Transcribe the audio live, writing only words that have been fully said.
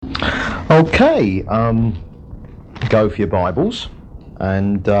Okay, go for your Bibles,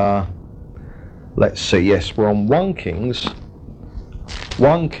 and let's see. Yes, we're on 1 Kings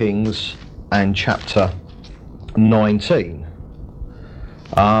and chapter 19.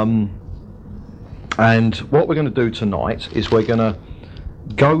 And what we're going to do tonight is we're going to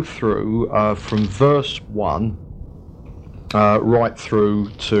go through from verse 1 right through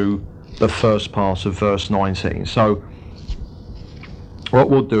to the first part of verse 19. So what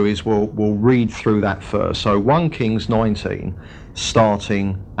we'll do is we'll read through that first. So 1 Kings 19,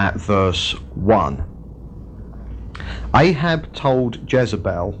 starting at verse 1. Ahab told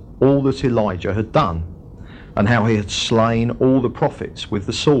Jezebel all that Elijah had done, and how he had slain all the prophets with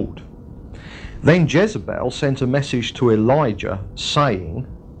the sword. Then Jezebel sent a message to Elijah, saying,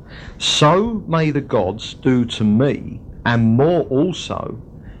 "So may the gods do to me, and more also,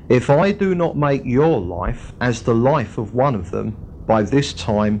 if I do not make your life as the life of one of them by this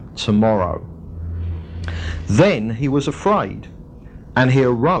time tomorrow." Then he was afraid, and he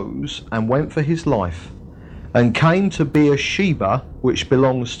arose and went for his life, and came to Beersheba, which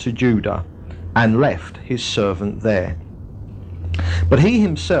belongs to Judah, and left his servant there. But he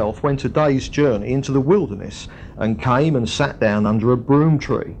himself went a day's journey into the wilderness, and came and sat down under a broom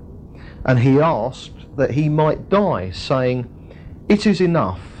tree. And he asked that he might die, saying, "It is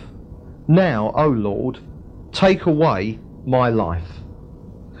enough. Now, O Lord, take away my life,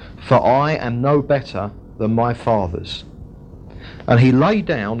 for I am no better than my fathers." And he lay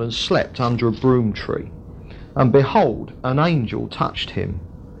down and slept under a broom tree. And behold, an angel touched him,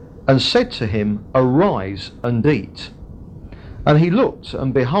 and said to him, "Arise and eat." And he looked,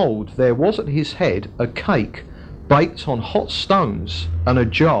 and behold, there was at his head a cake baked on hot stones, and a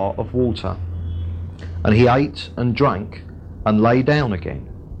jar of water. And he ate and drank, and lay down again.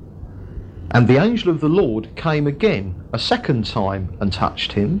 And the angel of the Lord came again a second time and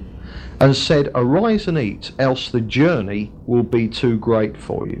touched him, and said, "Arise and eat, else the journey will be too great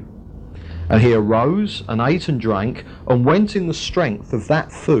for you." And he arose and ate and drank, and went in the strength of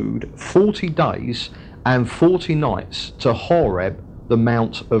that food 40 days and 40 nights to Horeb, the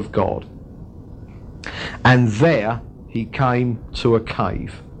mount of God. And there he came to a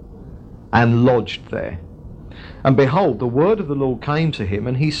cave, and lodged there. And behold, the word of the Lord came to him,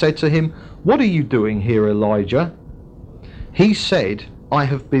 and he said to him, "What are you doing here, Elijah?" He said, "I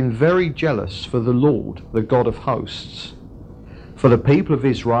have been very jealous for the Lord, the God of hosts. For the people of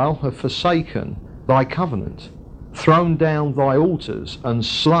Israel have forsaken thy covenant, thrown down thy altars, and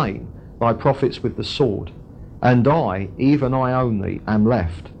slain thy prophets with the sword. And I, even I only, am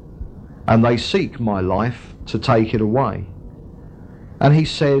left, and they seek my life to take it away." And he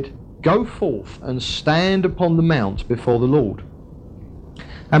said, "Go forth and stand upon the mount before the Lord."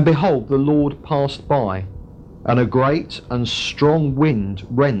 And behold, the Lord passed by, and a great and strong wind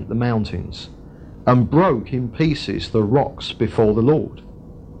rent the mountains, and broke in pieces the rocks before the Lord.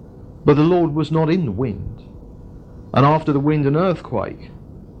 But the Lord was not in the wind. And after the wind an earthquake,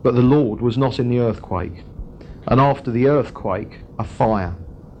 but the Lord was not in the earthquake. And after the earthquake a fire,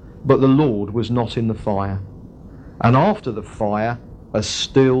 but the Lord was not in the fire. And after the fire a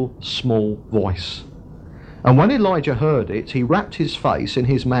still small voice. And when Elijah heard it, he wrapped his face in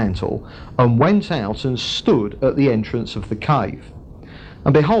his mantle, and went out and stood at the entrance of the cave.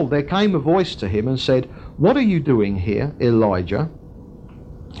 And behold, there came a voice to him and said, "What are you doing here, Elijah?"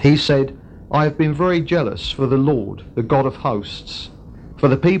 He said, "I have been very jealous for the Lord, the God of hosts. For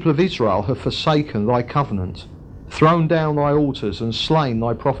the people of Israel have forsaken thy covenant, thrown down thy altars, and slain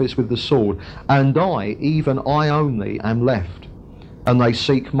thy prophets with the sword. And I, even I only, am left, and they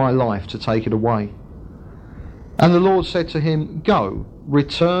seek my life to take it away." And the Lord said to him, "Go,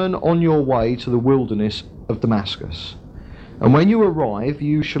 return on your way to the wilderness of Damascus. And when you arrive,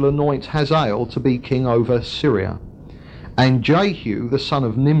 you shall anoint Hazael to be king over Syria. And Jehu, the son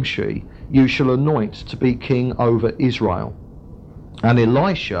of Nimshi, you shall anoint to be king over Israel. And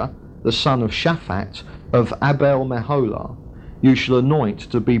Elisha, the son of Shaphat of Abel Meholah, you shall anoint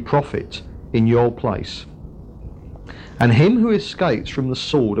to be prophet in your place. And him who escapes from the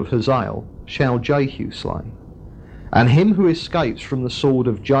sword of Hazael shall Jehu slay. And him who escapes from the sword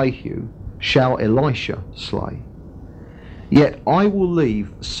of Jehu shall Elisha slay. Yet I will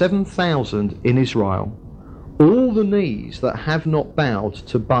leave 7,000 in Israel, all the knees that have not bowed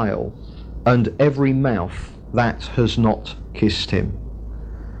to Baal, and every mouth that has not kissed him."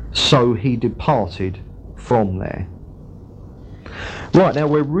 So he departed from there. Right, now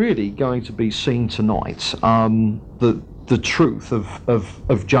we're really going to be seeing tonight the the truth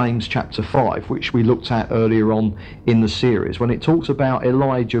of James chapter 5, which we looked at earlier on in the series, when it talks about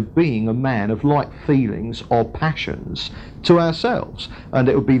Elijah being a man of like feelings or passions to ourselves. And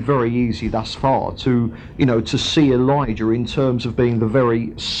it would be very easy thus far to, to see Elijah in terms of being the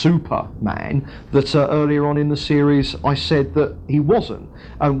very superman that earlier on in the series I said that he wasn't.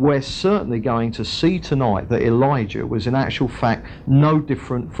 And we're certainly going to see tonight that Elijah was in actual fact no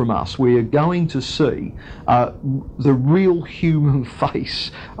different from us. We are going to see the real human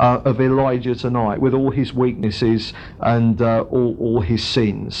face of Elijah tonight, with all his weaknesses and all his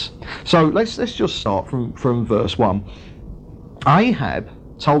sins. So let's just start from verse 1. Ahab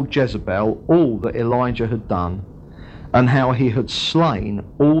told Jezebel all that Elijah had done, and how he had slain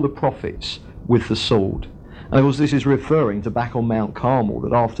all the prophets with the sword. And of course this is referring to back on Mount Carmel,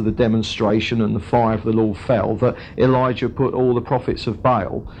 that after the demonstration and the fire of the Lord fell, that Elijah put all the prophets of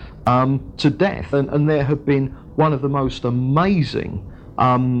Baal to death. And there have been one of the most amazing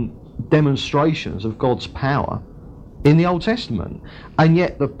demonstrations of God's power in the Old Testament. And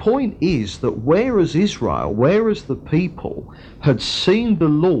yet the point is that whereas Israel, whereas the people had seen the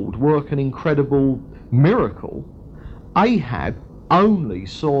Lord work an incredible miracle, Ahab only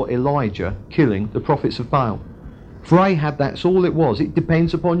saw Elijah killing the prophets of Baal. For Ahab, that's all it was. It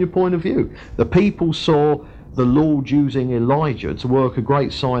depends upon your point of view. The people saw the Lord using Elijah to work a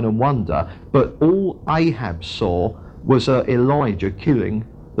great sign and wonder, but all Ahab saw was Elijah killing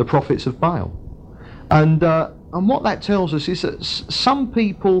the prophets of Baal. And what that tells us is that some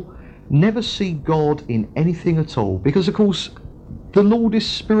people never see God in anything at all, because of course the Lord is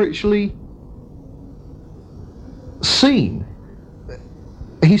spiritually seen.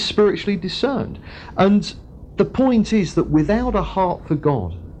 He's spiritually discerned. And the point is that without a heart for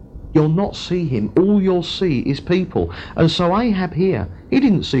God, you'll not see him. All you'll see is people. And so Ahab here, he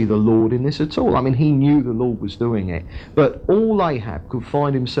didn't see the Lord in this at all. I mean, he knew the Lord was doing it. But all Ahab could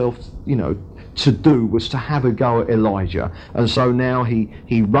find himself, to do was to have a go at Elijah. And so now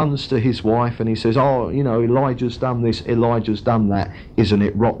he runs to his wife and he says, Elijah's done this, Elijah's done that, isn't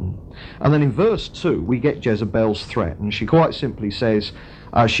it rotten? And then in verse 2 we get Jezebel's threat, and she quite simply says,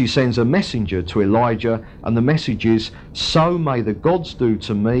 she sends a messenger to Elijah, and the message is, "So may the gods do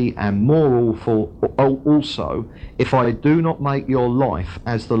to me, and more awful also, if I do not make your life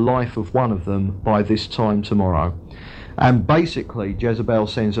as the life of one of them by this time tomorrow." And basically Jezebel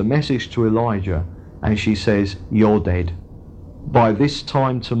sends a message to Elijah, and she says, "You're dead. By this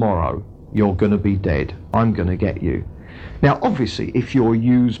time tomorrow, you're going to be dead. I'm going to get you." Now obviously if you're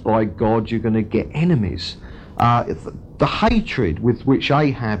used by God, you're going to get enemies. The hatred with which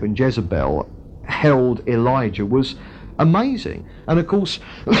Ahab and Jezebel held Elijah was amazing. And of course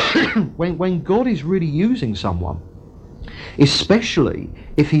when God is really using someone, especially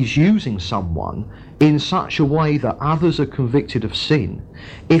if he's using someone in such a way that others are convicted of sin,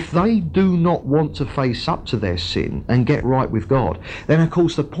 if they do not want to face up to their sin and get right with God, then of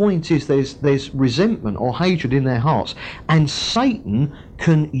course the point is there's resentment or hatred in their hearts, and Satan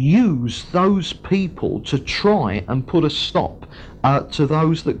can use those people to try and put a stop to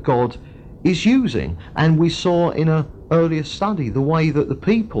those that God is using. And we saw in an earlier study the way that the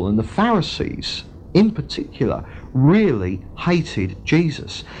people and the Pharisees in particular really hated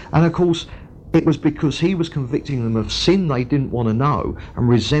Jesus. And of course it was because he was convicting them of sin they didn't want to know, and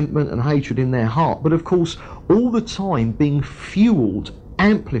resentment and hatred in their heart, but of course all the time being fueled,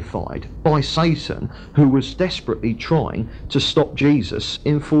 amplified by Satan, who was desperately trying to stop Jesus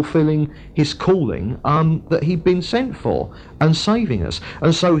in fulfilling his calling that he'd been sent for and saving us.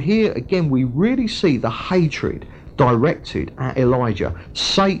 And so here again we really see the hatred directed at Elijah.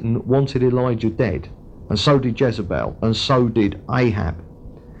 Satan wanted Elijah dead, and so did Jezebel, and so did Ahab.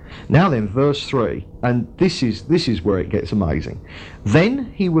 Now then, verse 3, and this is where it gets amazing.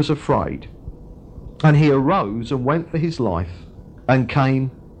 "Then he was afraid, and he arose and went for his life, and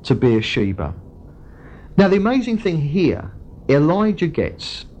came to Beersheba." Now the amazing thing here, Elijah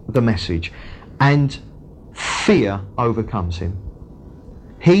gets the message, and fear overcomes him.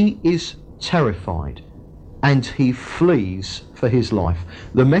 He is terrified, and he flees for his life.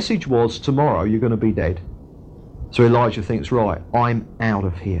 The message was, tomorrow you're going to be dead. So Elijah thinks, right, I'm out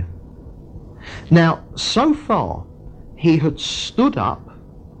of here. Now, so far, he had stood up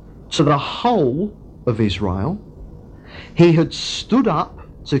to the whole of Israel. He had stood up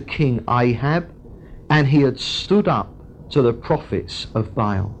to King Ahab, and he had stood up to the prophets of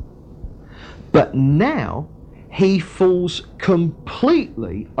Baal. But now he falls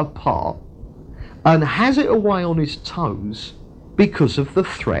completely apart and has it away on his toes because of the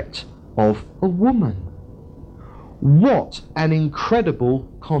threat of a woman. What an incredible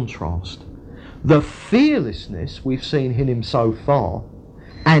contrast. the fearlessness we've seen in him so far,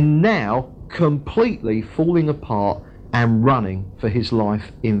 and now completely falling apart and running for his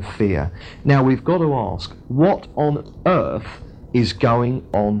life in fear. Now we've got to ask, what on earth is going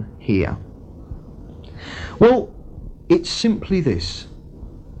on here? Well, it's simply this.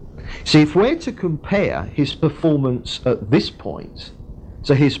 See, if we're to compare his performance at this point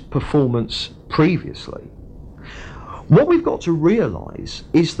to his performance previously, what we've got to realise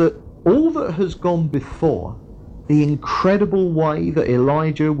is that all that has gone before, the incredible way that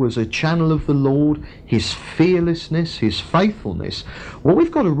Elijah was a channel of the Lord, his fearlessness, his faithfulness, what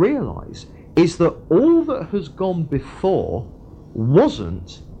we've got to realise is that all that has gone before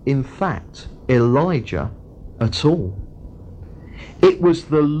wasn't, in fact, Elijah at all. It was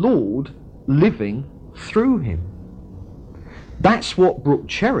the Lord living through him. That's what Brook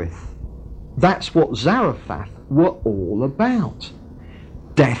Cherith, that's what Zarephath were all about.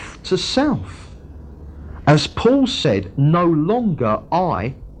 Death to self. As Paul said, no longer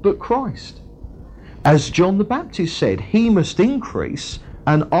I, but Christ. As John the Baptist said, he must increase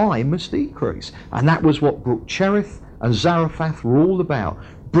and I must decrease. And that was what Brook Cherith and Zarephath were all about,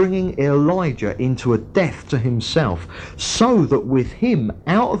 bringing Elijah into a death to himself, so that with him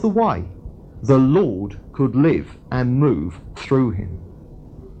out of the way, the Lord could live and move through him.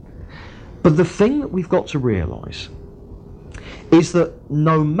 But the thing that we've got to realise is that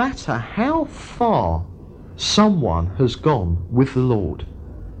no matter how far someone has gone with the Lord,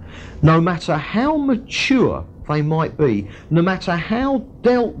 no matter how mature they might be, no matter how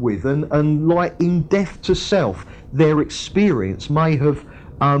dealt with and like in death to self their experience may have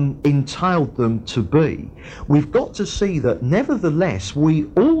entailed them to be, we've got to see that nevertheless we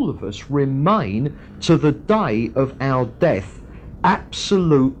all of us remain to the day of our death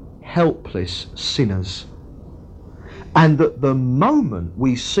absolute helpless sinners, and that the moment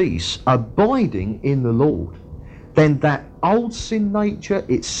we cease abiding in the Lord, then that old sin nature,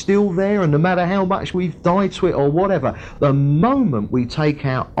 it's still there, and no matter how much we've died to it or whatever, the moment we take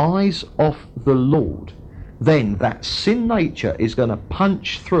our eyes off the Lord, then that sin nature is going to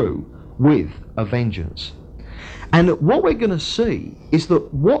punch through with a vengeance. And what we're going to see is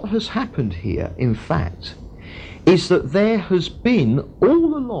that what has happened here, in fact, is that there has been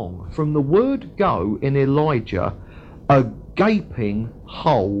all along from the word go in Elijah a gaping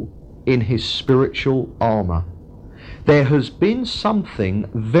hole in his spiritual armour. There has been something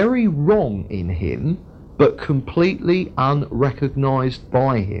very wrong in him, but completely unrecognised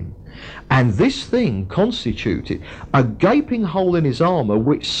by him. And this thing constituted a gaping hole in his armour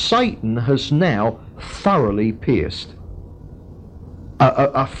which Satan has now thoroughly pierced.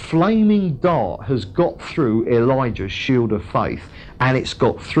 A flaming dart has got through Elijah's shield of faith, and it's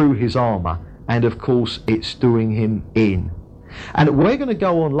got through his armour, and of course it's doing him in. And we're going to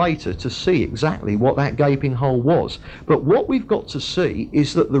go on later to see exactly what that gaping hole was. But what we've got to see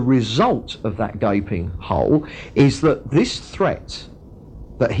is that the result of that gaping hole is that this threat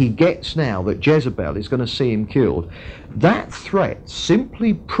that he gets now, that Jezebel is going to see him killed, that threat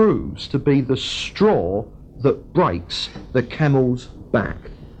simply proves to be the straw that breaks the camel's back.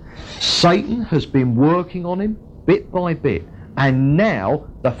 Satan has been working on him bit by bit, and now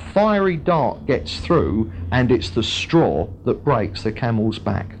the fiery dart gets through, and it's the straw that breaks the camel's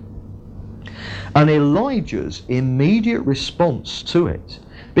back. And Elijah's immediate response to it,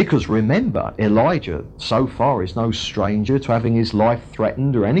 because remember, Elijah so far is no stranger to having his life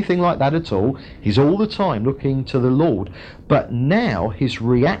threatened or anything like that at all. He's all the time looking to the Lord. But now his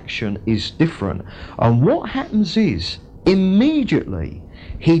reaction is different. And what happens is, immediately,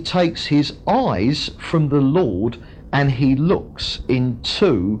 he takes his eyes from the Lord and he looks in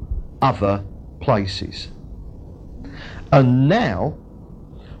two other places. And now,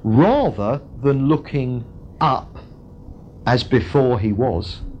 rather than looking up as before he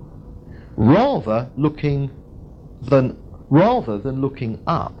was, rather than looking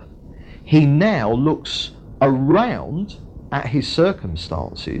up, he now looks around at his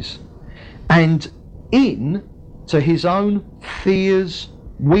circumstances and in to his own fears,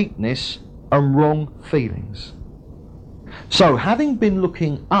 weakness and wrong feelings. So having been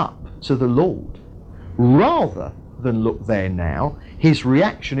looking up to the Lord, rather than look there now, his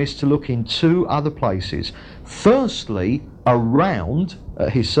reaction is to look in two other places. Firstly, around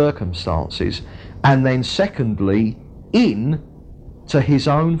at his circumstances, and then secondly, in to his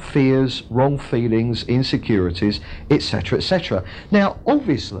own fears, wrong feelings, insecurities, etc., etc. Now,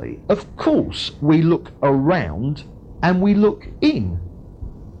 obviously, of course, we look around and we look in.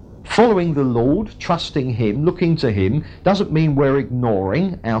 Following the Lord, trusting him, looking to him, doesn't mean we're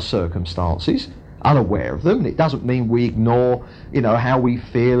ignoring our circumstances. unaware of them, and it doesn't mean we ignore, how we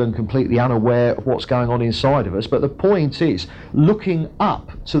feel and completely unaware of what's going on inside of us. But the point is, looking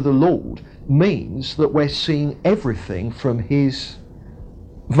up to the Lord means that we're seeing everything from his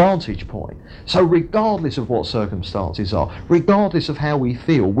vantage point. So regardless of what circumstances are, regardless of how we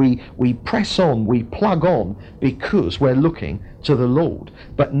feel, we press on, we plug on, because we're looking to the Lord.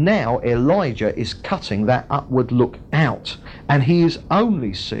 But now Elijah is cutting that upward look out, and he is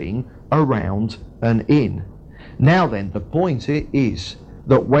only seeing around and in. Now then, the point is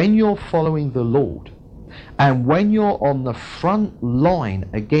that when you're following the Lord, and when you're on the front line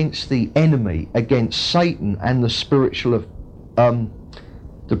against the enemy, against Satan and the spiritual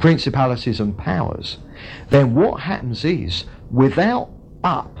the principalities and powers, then what happens is, without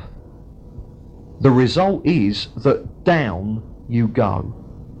up, the result is that down you go.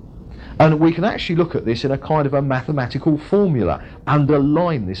 And we can actually look at this in a kind of a mathematical formula.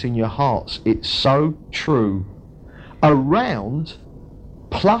 Underline this in your hearts. It's so true. Around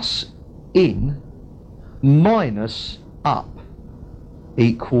plus in minus up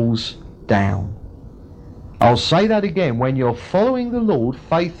equals down. I'll say that again. When you're following the Lord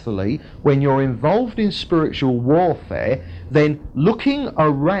faithfully, when you're involved in spiritual warfare, then looking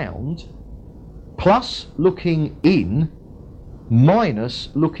around plus looking in minus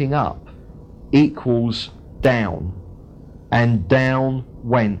looking up equals down. And down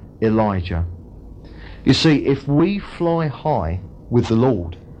went Elijah. You see, if we fly high with the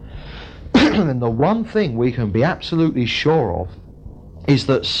Lord, then the one thing we can be absolutely sure of is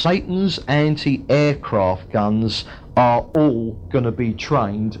that Satan's anti-aircraft guns are all going to be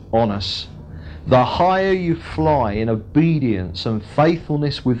trained on us. The higher you fly in obedience and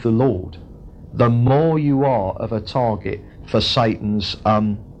faithfulness with the Lord, the more you are of a target for Satan's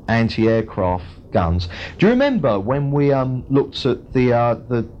anti-aircraft guns. Do you remember when we looked at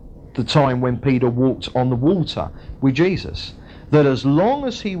the time when Peter walked on the water with Jesus? That as long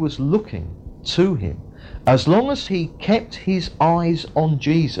as he was looking to him, as long as he kept his eyes on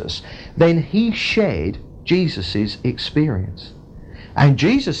Jesus, then he shared Jesus' experience. And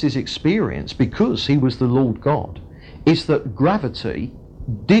Jesus' experience, because he was the Lord God, is that gravity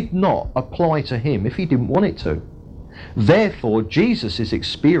did not apply to him if he didn't want it to. Therefore, Jesus'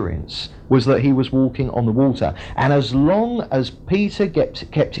 experience was that he was walking on the water. And as long as Peter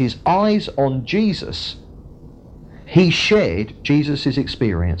kept his eyes on Jesus, he shared Jesus'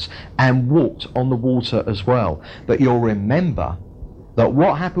 experience and walked on the water as well. But you'll remember that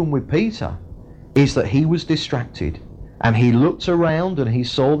what happened with Peter is that he was distracted, and he looked around and he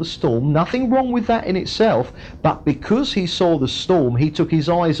saw the storm. Nothing wrong with that in itself, but because he saw the storm, he took his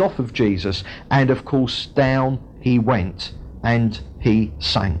eyes off of Jesus, and of course down he went and he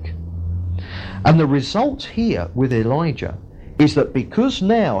sank. And the result here with Elijah is that because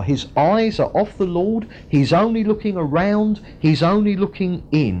now his eyes are off the Lord, he's only looking around, he's only looking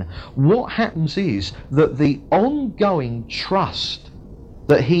in. What happens is that the ongoing trust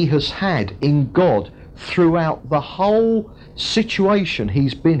that he has had in God throughout the whole situation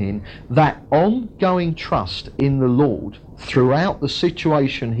he's been in, that ongoing trust in the Lord throughout the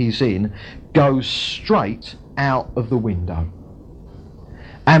situation he's in, goes straight out of the window.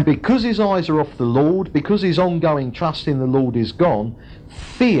 And because his eyes are off the Lord, because his ongoing trust in the Lord is gone,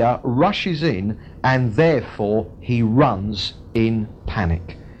 fear rushes in, and therefore he runs in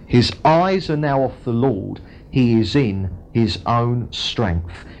panic. His eyes are now off the Lord. He is in his own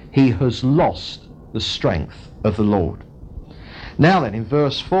strength. He has lost the strength of the Lord. Now then, in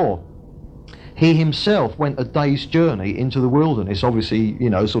verse 4, he himself went a day's journey into the wilderness, obviously,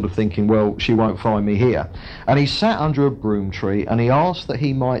 sort of thinking, well, she won't find me here. And he sat under a broom tree, and he asked that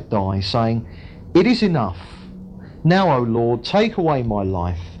he might die, saying, "It is enough. Now, O Lord, take away my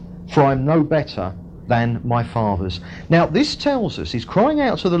life, for I am no better than my fathers." Now, this tells us, he's crying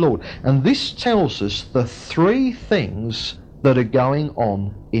out to the Lord, and this tells us the three things that are going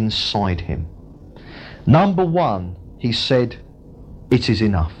on inside him. Number one, he said, "It is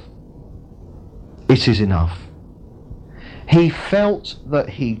enough. It is enough." He felt that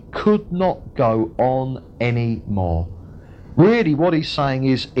he could not go on any more. Really what he's saying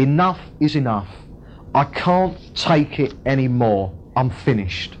is, enough is enough. I can't take it anymore. I'm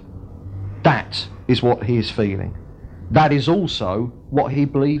finished. That is what he is feeling. That is also what he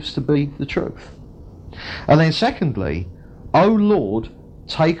believes to be the truth. And then secondly, "O Lord,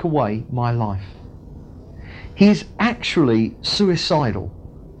 take away my life." He's actually suicidal.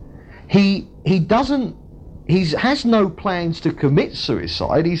 He has no plans to commit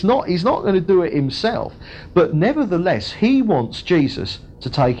suicide. He's not going to do it himself. But nevertheless, he wants Jesus to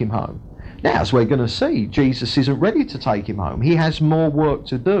take him home. Now, as we're going to see, Jesus isn't ready to take him home. He has more work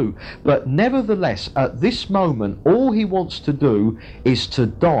to do. But nevertheless, at this moment, all he wants to do is to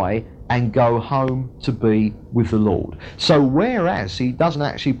die and go home to be with the Lord. So whereas he doesn't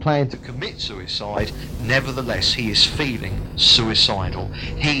actually plan to commit suicide, nevertheless he is feeling suicidal.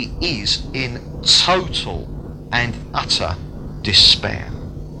 He is in total and utter despair.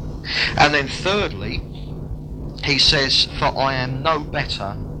 And then thirdly, he says, "For I am no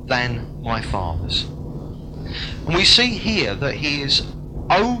better than my fathers." And we see here that he is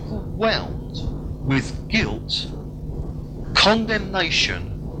overwhelmed with guilt, condemnation,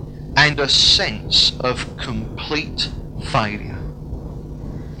 and a sense of complete failure.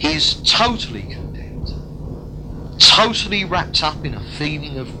 He is totally condemned, totally wrapped up in a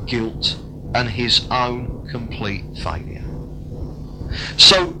feeling of guilt and his own complete failure.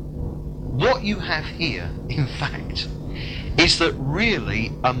 So what you have here, in fact, is that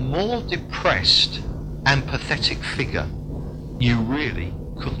really a more depressed and pathetic figure you really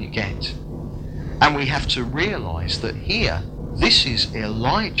couldn't get. And we have to realise that here, this is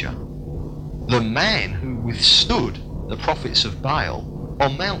Elijah, the man who withstood the prophets of Baal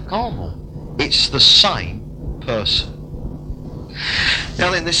on Mount Carmel. It's the same person.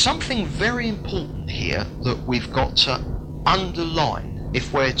 Now then, there's something very important here that we've got to underline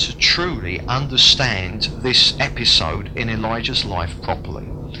if we're to truly understand this episode in Elijah's life properly.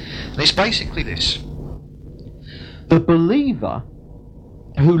 And it's basically this. The believer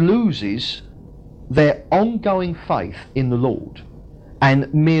who loses their ongoing faith in the Lord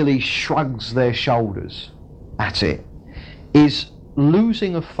and merely shrugs their shoulders at it is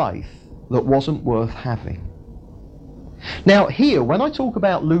losing a faith that wasn't worth having. Now here, when I talk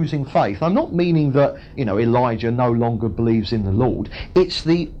about losing faith, I'm not meaning that, Elijah no longer believes in the Lord. It's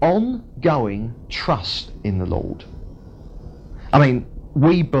the ongoing trust in the Lord. I mean,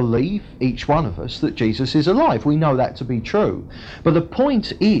 we believe, each one of us, that Jesus is alive. We know that to be true. But the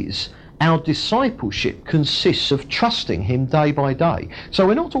point is, our discipleship consists of trusting him day by day. So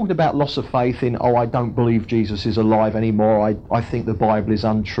we're not talking about loss of faith in, I don't believe Jesus is alive anymore, I think the Bible is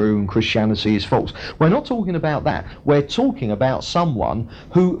untrue and Christianity is false. We're not talking about that. We're talking about someone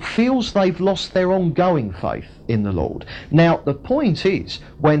who feels they've lost their ongoing faith in the Lord. Now, the point is,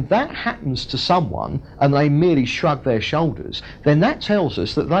 when that happens to someone and they merely shrug their shoulders, then that tells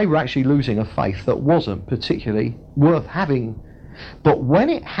us that they were actually losing a faith that wasn't particularly worth having. But when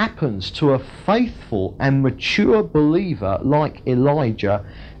it happens to a faithful and mature believer like Elijah,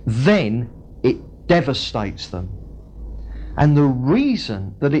 then it devastates them. And the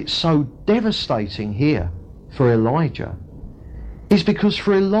reason that it's so devastating here for Elijah is because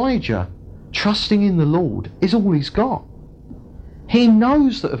for Elijah, trusting in the Lord is all he's got. He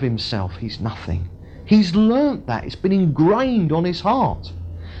knows that of himself he's nothing. He's learnt that. It's been ingrained on his heart.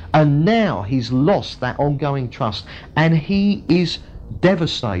 And now he's lost that ongoing trust and he is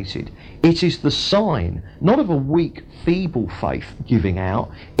devastated. It is the sign not of a weak, feeble faith giving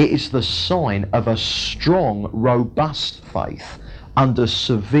out. It is the sign of a strong, robust faith under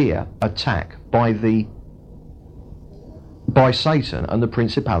severe attack by Satan and the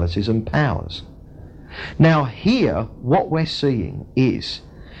principalities and powers. Now here, what we're seeing is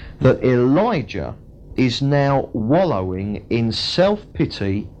that Elijah is now wallowing in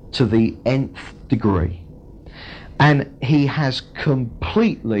self-pity to the nth degree. And he has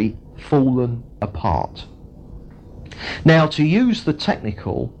completely fallen apart. Now, to use the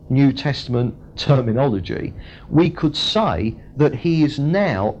technical New Testament terminology, we could say that he is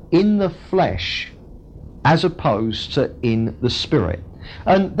now in the flesh as opposed to in the spirit.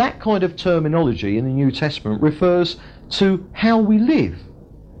 And that kind of terminology in the New Testament refers to how we live.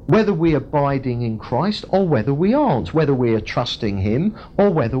 Whether we're abiding in Christ or whether we aren't, whether we're trusting him or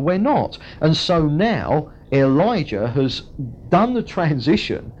whether we're not. And so now Elijah has done the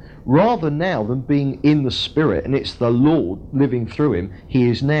transition. Rather now than being in the spirit and it's the Lord living through him, he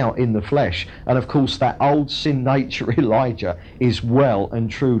is now in the flesh. And of course that old sin nature Elijah is well and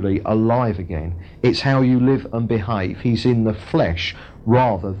truly alive again. It's how you live and behave. He's in the flesh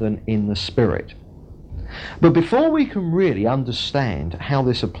rather than in the spirit. But before we can really understand how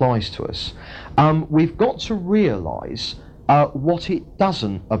this applies to us, we've got to realise what it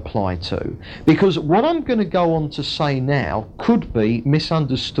doesn't apply to. Because what I'm going to go on to say now could be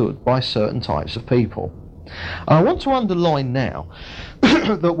misunderstood by certain types of people. I want to underline now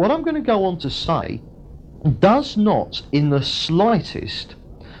that what I'm going to go on to say does not in the slightest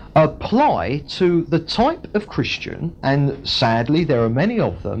apply to the type of Christian, and sadly there are many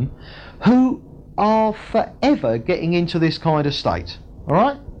of them, who are forever getting into this kind of state. All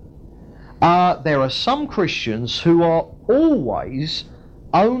right? There are some Christians who are always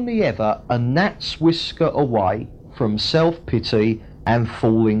only ever a gnat's whisker away from self-pity and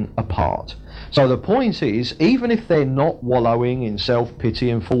falling apart. So the point is, even if they're not wallowing in self-pity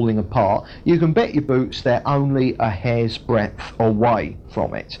and falling apart, you can bet your boots they're only a hair's breadth away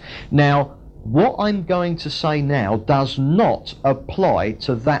from it. Now, what I'm going to say now does not apply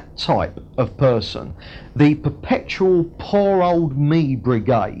to that type of person. The perpetual poor old me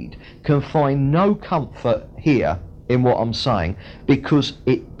brigade can find no comfort here in what I'm saying, because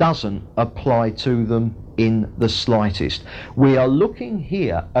it doesn't apply to them in the slightest. We are looking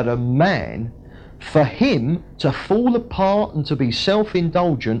here at a man, for him to fall apart and to be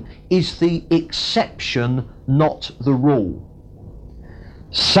self-indulgent is the exception, not the rule.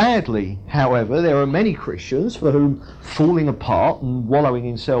 Sadly, however, there are many Christians for whom falling apart and wallowing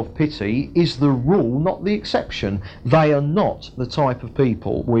in self-pity is the rule, not the exception. They are not the type of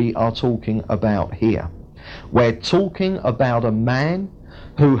people we are talking about here. We're talking about a man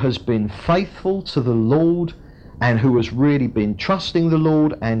who has been faithful to the Lord and who has really been trusting the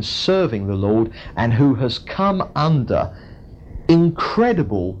Lord and serving the Lord, and who has come under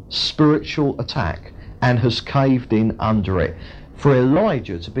incredible spiritual attack and has caved in under it. For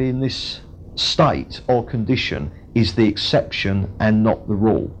Elijah to be in this state or condition is the exception and not the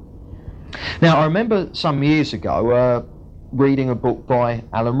rule. Now, I remember some years ago reading a book by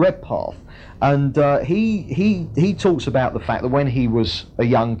Alan Redpath, and he talks about the fact that when he was a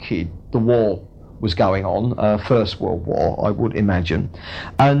young kid, the war was going on, First World War, I would imagine,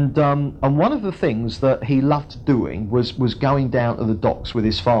 and one of the things that he loved doing was going down to the docks with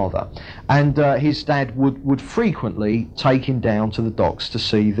his father, and his dad would frequently take him down to the docks to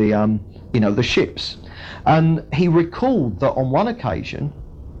see the the ships, and he recalled that on one occasion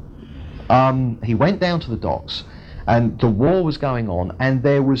he went down to the docks and the war was going on, and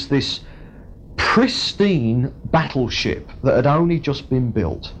there was this pristine battleship that had only just been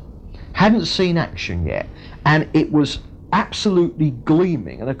built, hadn't seen action yet, and it was absolutely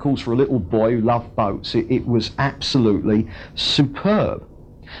gleaming, and of course for a little boy who loved boats, it was absolutely superb,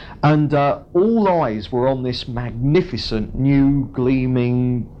 and all eyes were on this magnificent new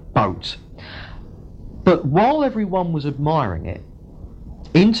gleaming boat. But while everyone was admiring it,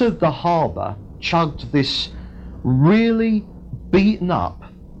 into the harbour chugged this really beaten up,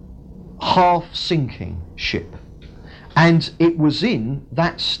 half sinking ship. And it was in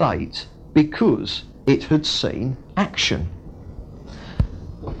that state because it had seen action.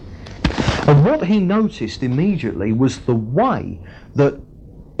 And what he noticed immediately was the way that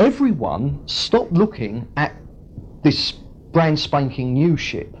everyone stopped looking at this brand spanking new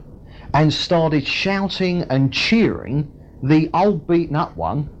ship and started shouting and cheering the old beaten up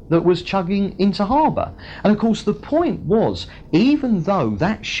one that was chugging into harbour. And of course the point was, even though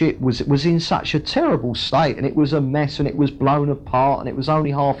that ship was in such a terrible state and it was a mess and it was blown apart and it was only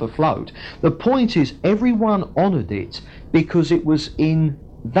half afloat, the point is everyone honoured it because it was in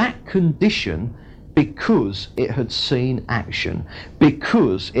that condition, because it had seen action,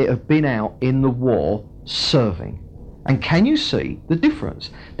 because it had been out in the war serving. And can you see the difference?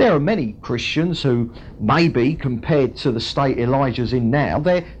 There are many Christians who, maybe compared to the state Elijah's in now,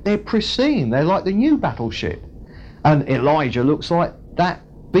 they're pristine, they're like the new battleship. And Elijah looks like that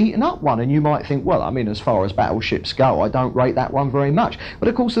beaten up one, and you might think, well, I mean, as far as battleships go, I don't rate that one very much. But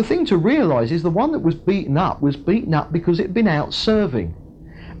of course the thing to realise is the one that was beaten up because it'd been out serving.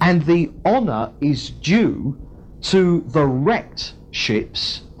 And the honour is due to the wrecked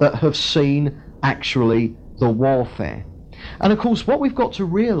ships that have seen actually the warfare. And of course what we've got to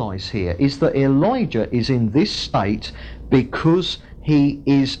realise here is that Elijah is in this state because he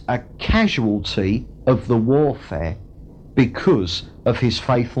is a casualty of the warfare because of his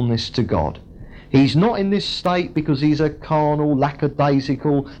faithfulness to God. He's not in this state because he's a carnal,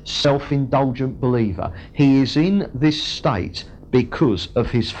 lackadaisical, self-indulgent believer. He is in this state because of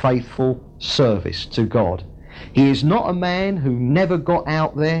his faithful service to God. He is not a man who never got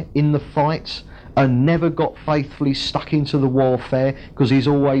out there in the fights and never got faithfully stuck into the warfare because he's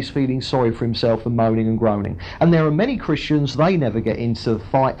always feeling sorry for himself and moaning and groaning. And there are many Christians, they never get into the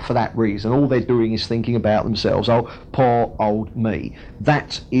fight for that reason. All they're doing is thinking about themselves. Oh, poor old me.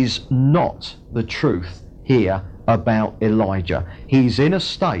 That is not the truth here about Elijah. He's in a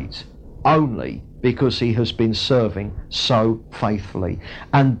state only because he has been serving so faithfully.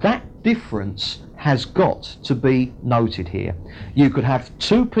 And that difference has got to be noted here. You could have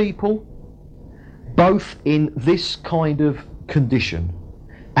two people both in this kind of condition,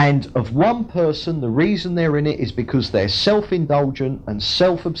 and of one person the reason they're in it is because they're self-indulgent and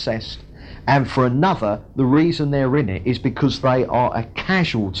self-obsessed, And for another, the reason they're in it is because they are a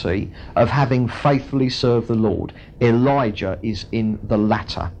casualty of having faithfully served the Lord. Elijah is in the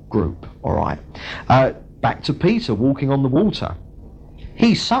latter group, all right? Back to Peter walking on the water.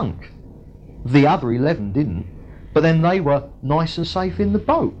 He sunk. The other 11 didn't. But then they were nice and safe in the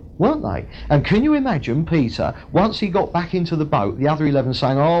boat, weren't they? And can you imagine Peter, once he got back into the boat, the other 11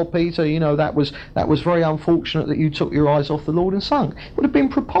 saying, "Oh, Peter, you know, that was very unfortunate that you took your eyes off the Lord and sunk." It would have been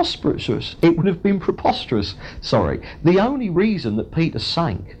preposterous. It would have been preposterous, sorry. The only reason that Peter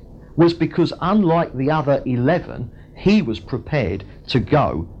sank was because, unlike the other 11, he was prepared to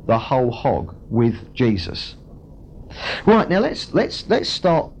go the whole hog with Jesus. Right, now let's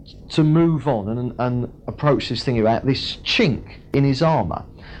start to move on and approach this thing about this chink in his armour.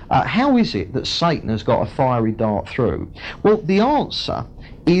 How is it that Satan has got a fiery dart through? Well, the answer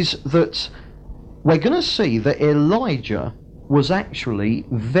is that we're going to see that Elijah was actually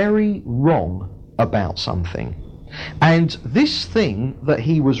very wrong about something. And this thing that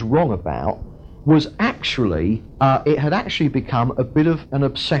he was wrong about was actually, it had actually become a bit of an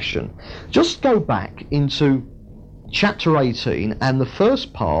obsession. Just go back into chapter 18 and the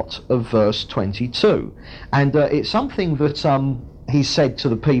first part of verse 22, and it's something that he said to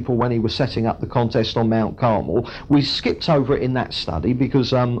the people when he was setting up the contest on Mount Carmel. We skipped over it in that study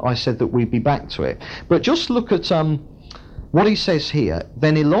because I said that we'd be back to it, but just look at what he says here.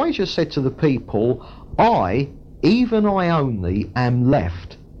 Then Elijah said to the people, even I only am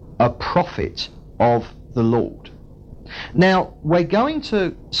left a prophet of the Lord. Now, we're going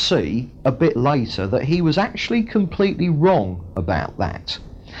to see a bit later that he was actually completely wrong about that.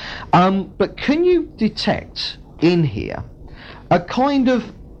 But can you detect in here a kind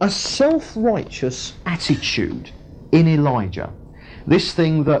of a self-righteous attitude in Elijah? This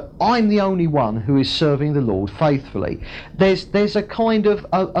thing that I'm the only one who is serving the Lord faithfully. There's a kind of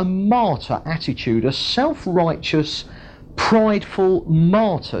a martyr attitude, a self-righteous, prideful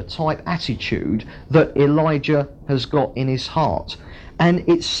martyr type attitude that Elijah has got in his heart, and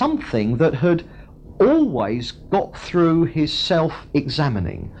it's something that had always got through his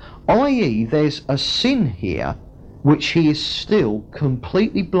self-examining, i.e. there's a sin here which he is still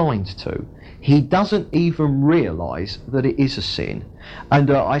completely blind to. He doesn't even realise that it is a sin. And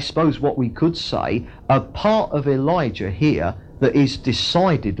I suppose what we could say, a part of Elijah here that is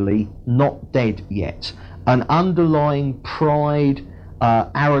decidedly not dead yet, an underlying pride,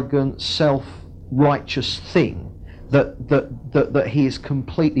 arrogant, self-righteous thing that he is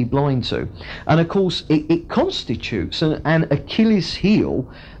completely blind to. And of course it constitutes an Achilles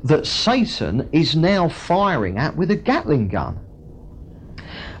heel that Satan is now firing at with a Gatling gun.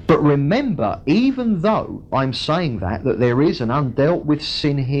 But remember, even though I'm saying that there is an undealt with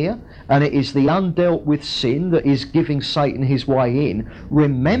sin here, and it is the undealt with sin that is giving Satan his way in,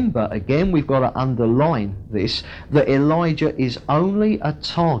 remember, again, we've got to underline this, that Elijah is only a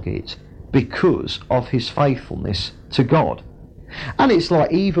target because of his faithfulness to God. And it's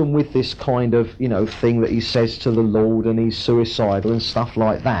like, even with this kind of, thing that he says to the Lord, and he's suicidal and stuff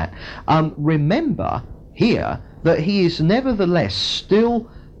like that, remember here that he is nevertheless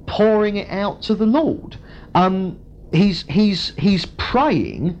still pouring it out to the Lord. He's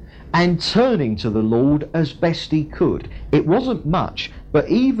praying and turning to the Lord as best he could. It wasn't much, but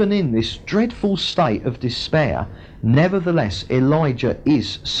even in this dreadful state of despair, nevertheless Elijah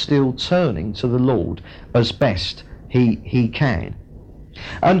is still turning to the Lord as best he can.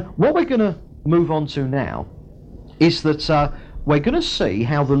 And what we're going to move on to now is that we're going to see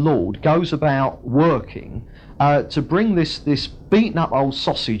how the Lord goes about working to bring this beaten up old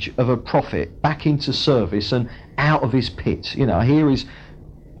sausage of a prophet back into service and out of his pit. Here is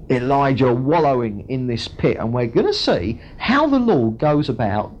Elijah wallowing in this pit, and we're going to see how the Lord goes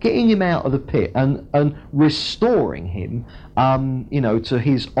about getting him out of the pit and restoring him to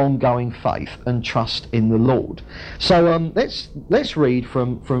his ongoing faith and trust in the Lord. So let's read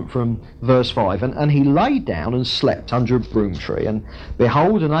from verse 5. And he lay down and slept under a broom tree, and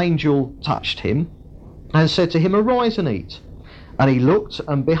behold, an angel touched him and said to him, "Arise and eat." And he looked,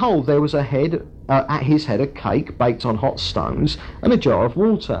 and behold, there was at his head a cake baked on hot stones and a jar of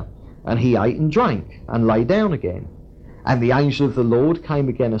water. And he ate and drank and lay down again. And the angel of the Lord came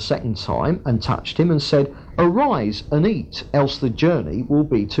again a second time and touched him and said, "Arise and eat, else the journey will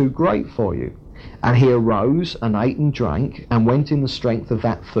be too great for you." And he arose and ate and drank and went in the strength of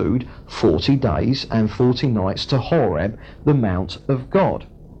that food 40 days and 40 nights to Horeb, the mount of God.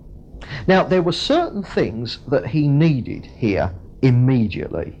 Now, there were certain things that he needed here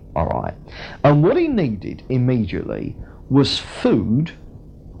immediately, all right? And what he needed immediately was food,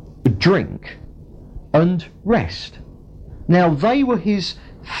 drink, and rest. Now, they were his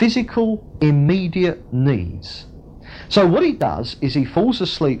physical, immediate needs. So what he does is he falls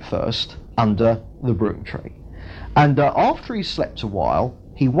asleep first under the broom tree. And after he's slept a while,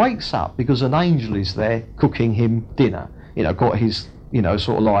 he wakes up because an angel is there cooking him dinner. Got his,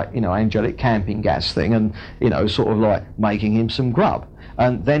 sort of like, angelic camping gas thing and, sort of like making him some grub.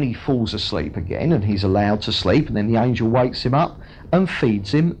 And then he falls asleep again and he's allowed to sleep, and then the angel wakes him up and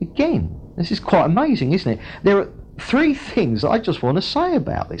feeds him again. This is quite amazing, isn't it? There are three things that I just want to say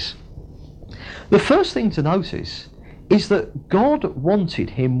about this. The first thing to notice is that God wanted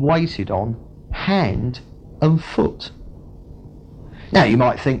him waited on hand and foot. Now you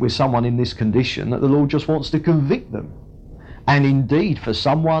might think with someone in this condition that the Lord just wants to convict them. And indeed, for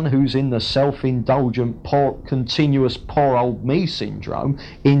someone who's in the self-indulgent, continuous poor old me syndrome,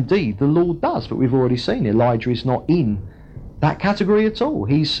 indeed the Lord does. But we've already seen Elijah is not in that category at all.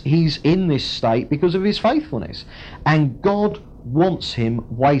 He's in this state because of his faithfulness. And God wants him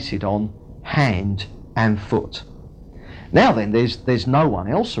waited on hand and foot. Now then, there's no one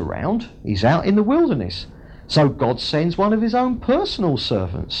else around. He's out in the wilderness. So God sends one of his own personal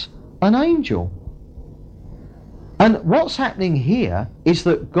servants, an angel. And what's happening here is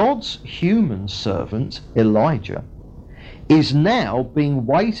that God's human servant, Elijah, is now being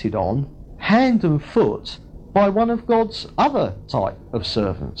waited on hand and foot by one of God's other type of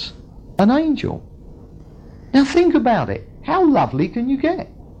servants, an angel. Now think about it. How lovely can you get?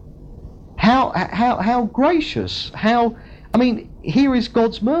 How gracious, here is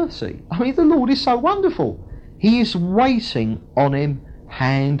God's mercy. The Lord is so wonderful. He is waiting on him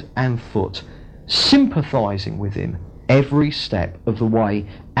hand and foot, sympathising with him every step of the way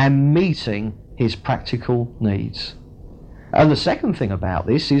and meeting his practical needs. And the second thing about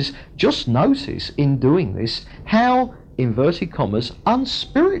this is just notice in doing this how, inverted commas,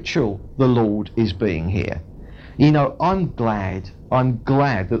 unspiritual the Lord is being here. I'm glad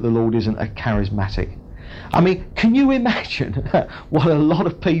that the Lord isn't a charismatic. Can you imagine what a lot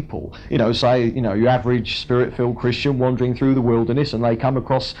of people, say, your average spirit-filled Christian wandering through the wilderness and they come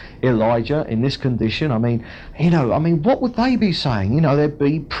across Elijah in this condition? What would they be saying? There'd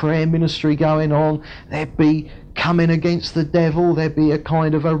be prayer ministry going on, there'd be coming against the devil, there'd be a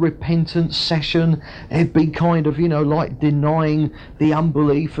kind of a repentance session, there'd be kind of, like denying the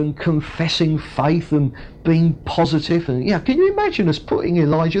unbelief and confessing faith and being positive. And can you imagine us putting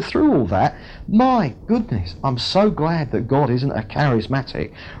Elijah through all that? My goodness, I'm so glad that God isn't a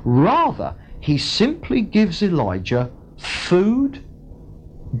charismatic. Rather, he simply gives Elijah food,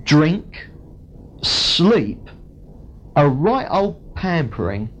 drink, sleep, a right old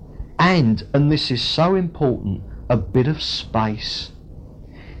pampering, and this is so important, a bit of space.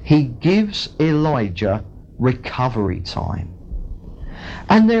 He gives Elijah recovery time.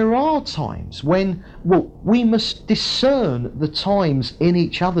 And there are times when, we must discern the times in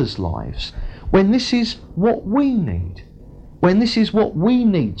each other's lives when this is what we need. When this is what we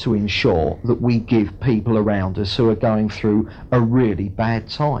need to ensure that we give people around us who are going through a really bad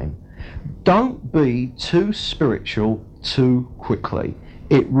time. Don't be too spiritual too quickly.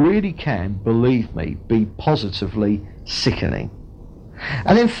 It really can, believe me, be positively sickening.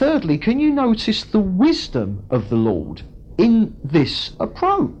 And then thirdly, can you notice the wisdom of the Lord in this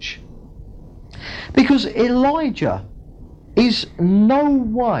approach? Because Elijah is no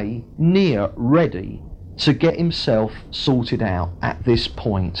way near ready to get himself sorted out at this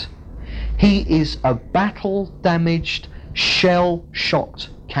point. He is a battle-damaged, shell-shocked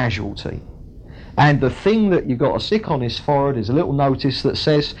casualty. And the thing that you've got to stick on his forehead is a little notice that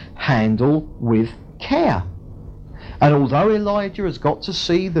says, handle with care. And although Elijah has got to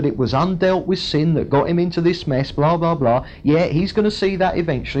see that it was undealt with sin that got him into this mess, blah, blah, blah, he's going to see that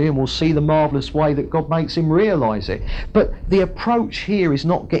eventually, and we'll see the marvellous way that God makes him realise it. But the approach here is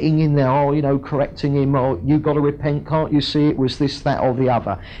not getting in there, correcting him, you've got to repent, can't you see it was this, that or the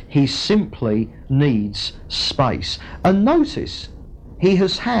other. He simply needs space. And notice, he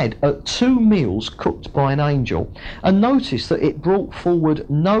has had 2 meals cooked by an angel, and notice that it brought forward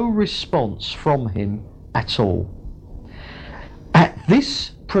no response from him at all. At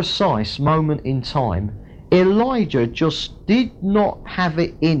this precise moment in time, Elijah just did not have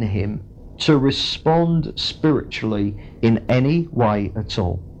it in him to respond spiritually in any way at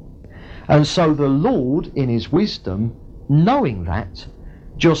all. And so the Lord, in his wisdom, knowing that,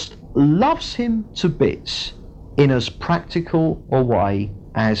 just loves him to bits in as practical a way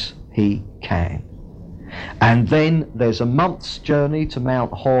as he can. And then there's a month's journey to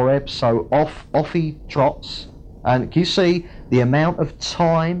Mount Horeb, so off he trots. And you see the amount of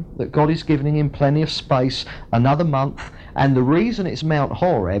time that God is giving him, plenty of space, another month. And the reason it's Mount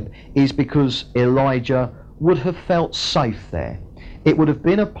Horeb is because Elijah would have felt safe there. It would have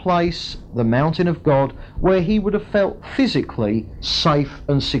been a place, the mountain of God, where he would have felt physically safe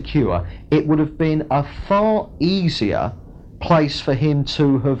and secure. It would have been a far easier place for him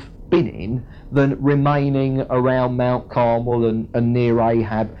to have been in than remaining around Mount Carmel and near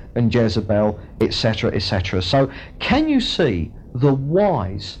Ahab and Jezebel, etc., etc. So can you see the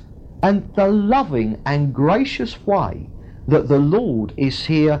wise and the loving and gracious way that the Lord is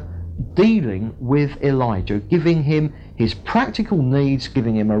here dealing with Elijah, giving him his practical needs,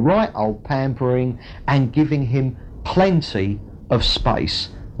 giving him a right old pampering, and giving him plenty of space.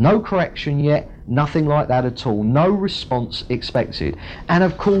 No correction yet, nothing like that at all, no response expected. And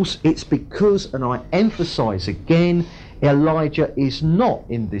of course it's because, and I emphasize again, Elijah is not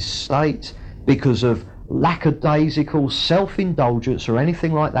in this state because of lackadaisical self-indulgence or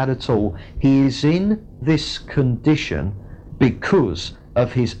anything like that at all. He is in this condition because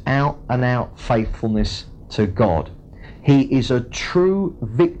of his out and out faithfulness to God. He is a true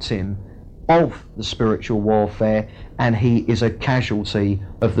victim of the spiritual warfare, and he is a casualty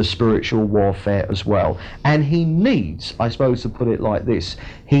of the spiritual warfare as well. And he needs, I suppose to put it like this,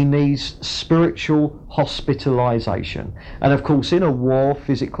 he needs spiritual hospitalization. And of course in a war,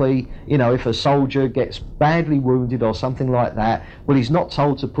 physically, if a soldier gets badly wounded or something like that, well, he's not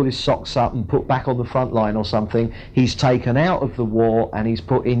told to put his socks up and put back on the front line or something. He's taken out of the war and he's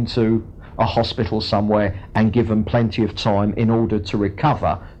put into a hospital somewhere and given plenty of time in order to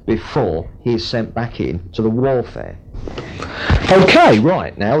recover before he is sent back in to the warfare. Okay,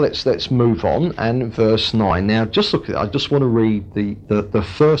 right, now let's move on, and verse 9. Now just look at it, I just want to read the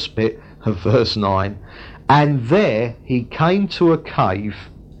first bit of verse 9. And there he came to a cave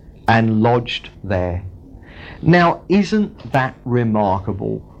and lodged there. Now isn't that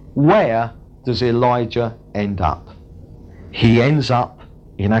remarkable? Where does Elijah end up? He ends up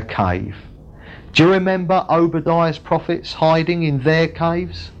in a cave. Do you remember Obadiah's prophets hiding in their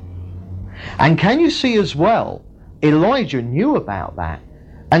caves? And can you see as well, Elijah knew about that.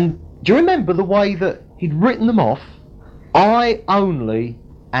 And do you remember the way that he'd written them off? I only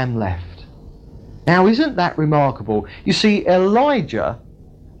am left. Now isn't that remarkable? You see, Elijah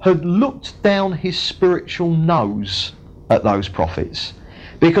had looked down his spiritual nose at those prophets,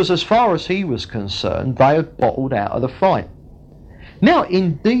 because as far as he was concerned, they had bottled out of the fight. Now,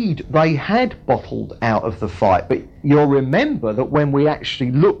 indeed, they had bottled out of the fight, but you'll remember that when we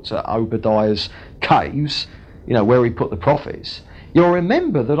actually looked at Obadiah's caves, where he put the prophets, you'll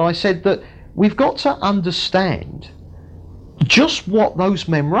remember that I said that we've got to understand just what those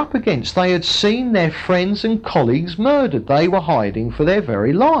men were up against. They had seen their friends and colleagues murdered. They were hiding for their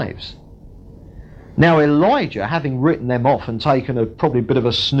very lives. Now, Elijah, having written them off and taken probably a bit of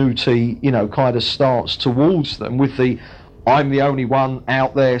a snooty, kind of stance towards them with the I'm the only one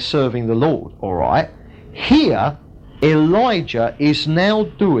out there serving the Lord, all right? Here, Elijah is now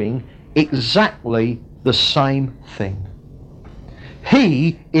doing exactly the same thing.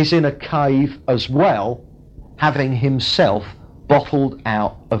 He is in a cave as well, having himself bottled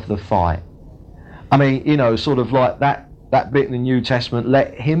out of the fight. I mean, sort of like that bit in the New Testament,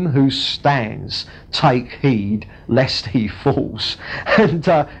 let him who stands take heed lest he falls. And,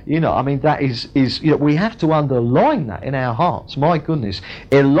 that is we have to underline that in our hearts. My goodness,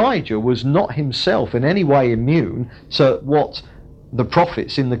 Elijah was not himself in any way immune to what the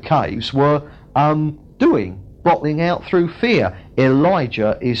prophets in the caves were doing, bottling out through fear.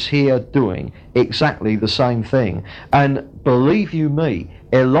 Elijah is here doing exactly the same thing. And believe you me,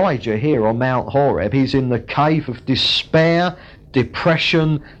 Elijah here on Mount Horeb, he's in the cave of despair,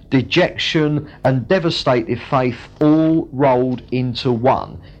 depression, dejection and devastated faith all rolled into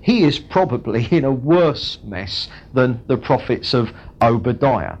one. He is probably in a worse mess than the prophets of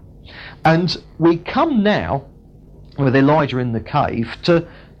Obadiah. And we come now, with Elijah in the cave, to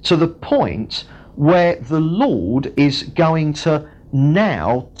the point where the Lord is going to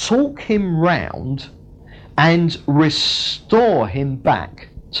now talk him round and restore him back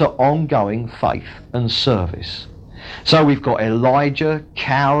to ongoing faith and service. So we've got Elijah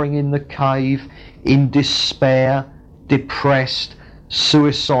cowering in the cave, in despair, depressed,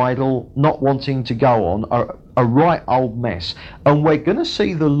 suicidal, not wanting to go on, a right old mess. And we're going to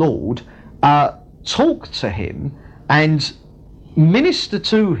see the Lord talk to him and minister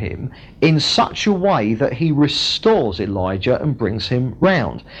to him in such a way that he restores Elijah and brings him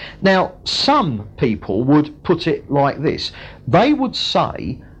round. Now, some people would put it like this. They would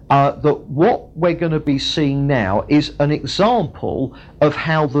say that what we're going to be seeing now is an example of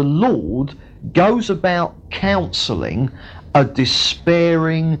how the Lord goes about counselling a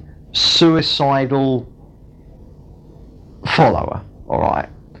despairing, suicidal follower. All right.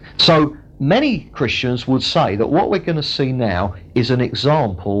 So many Christians would say that what we're going to see now is an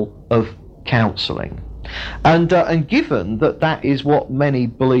example of counselling. And given that that is what many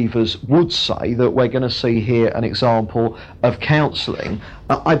believers would say, that we're going to see here an example of counselling,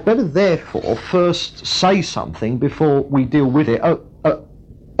 I better therefore first say something before we deal with it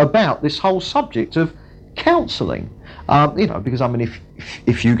about this whole subject of counselling. Because I mean,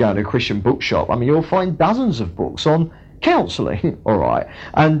 if you go to a Christian bookshop, I mean, you'll find dozens of books on counselling, all right,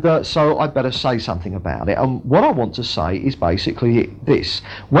 and so I better say something about it. And what I want to say is basically this: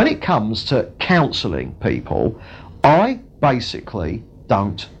 when it comes to counselling people, I basically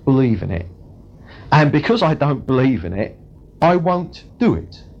don't believe in it, and because I don't believe in it, I won't do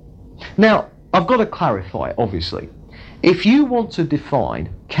it. Now, I've got to clarify, obviously, if you want to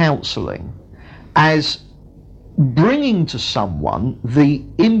define counselling as bringing to someone the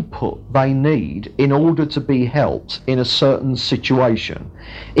input they need in order to be helped in a certain situation,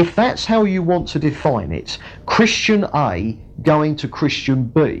 if that's how you want to define it, Christian A going to Christian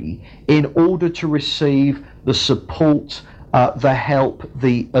B in order to receive the support, the help,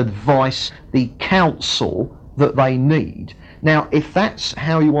 the advice, the counsel that they need. Now, if that's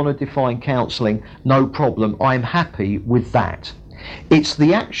how you want to define counselling, no problem, I'm happy with that. It's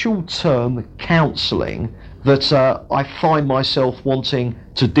the actual term counselling that I find myself wanting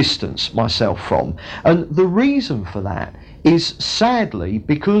to distance myself from. And the reason for that is sadly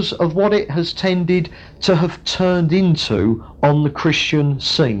because of what it has tended to have turned into on the Christian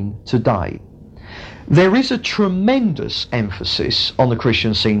scene today. There is a tremendous emphasis on the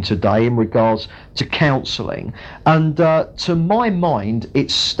Christian scene today in regards to counselling, and to my mind it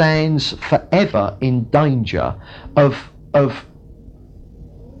stands forever in danger of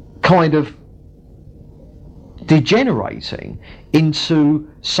kind of degenerating into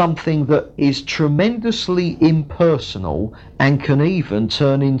something that is tremendously impersonal and can even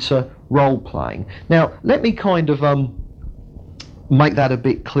turn into role playing. Now, let me kind of make that a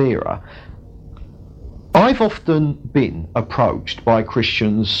bit clearer. I've often been approached by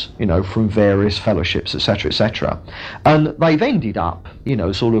Christians, from various fellowships, etc., and they've ended up,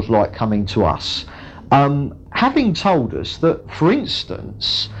 sort of like coming to us, having told us that, for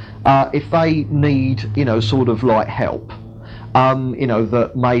instance, if they need, sort of like help,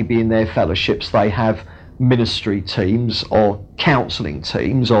 that maybe in their fellowships they have ministry teams or counselling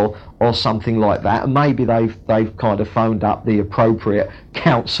teams or something like that, and maybe they've kind of phoned up the appropriate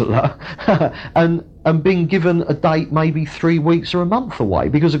counsellor and been given a date maybe 3 weeks or a month away,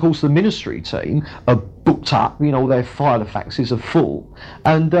 because of course the ministry team are booked up, their filofaxes are full,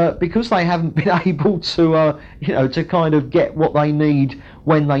 and because they haven't been able to to kind of get what they need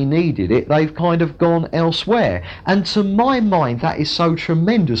when they needed it, they've kind of gone elsewhere. And to my mind, that is so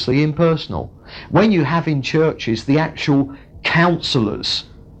tremendously impersonal. When you have in churches the actual counsellors,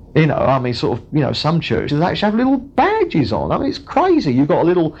 some churches actually have little badges on. I mean, it's crazy. You've got a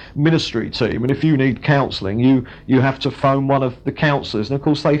little ministry team, and if you need counselling, you have to phone one of the counsellors, and of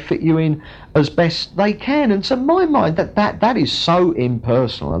course they fit you in as best they can. And to my mind, that is so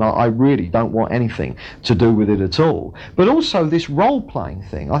impersonal, and I really don't want anything to do with it at all. But also this role-playing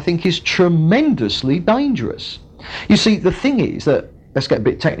thing, I think, is tremendously dangerous. You see, the thing is that, let's get a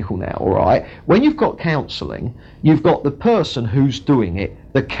bit technical now, all right? When you've got counselling, you've got the person who's doing it,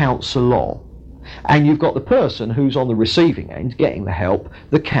 the counsellor, and you've got the person who's on the receiving end, getting the help,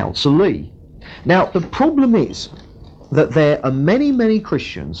 the counsellee. Now, the problem is that there are many, many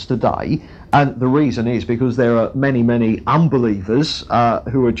Christians today, and the reason is because there are many, many unbelievers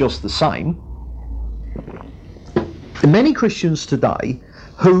who are just the same. Many Christians today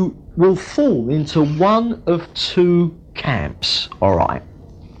who will fall into one of two camps, all right.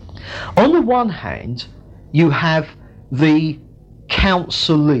 On the one hand, you have the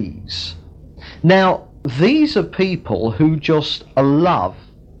counselees. Now, these are people who just love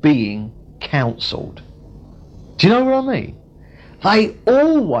being counselled. Do you know what I mean? They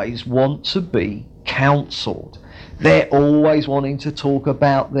always want to be counselled. They're always wanting to talk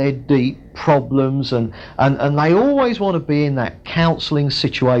about their deep problems, and they always want to be in that counselling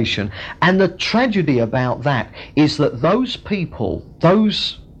situation. And the tragedy about that is that those people,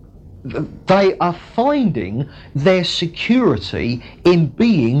 they are finding their security in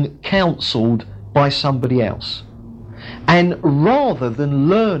being counselled by somebody else. And rather than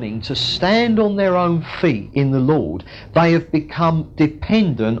learning to stand on their own feet in the Lord, they have become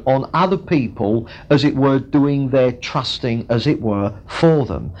dependent on other people, as it were, doing their trusting, as it were, for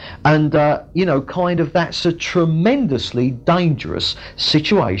them. And, that's a tremendously dangerous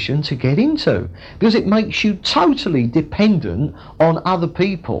situation to get into, because it makes you totally dependent on other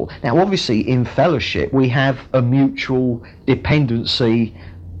people. Now, obviously, in fellowship, we have a mutual dependency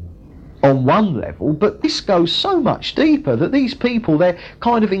on one level, but this goes so much deeper that these people, they're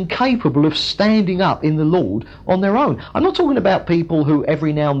kind of incapable of standing up in the Lord on their own. I'm not talking about people who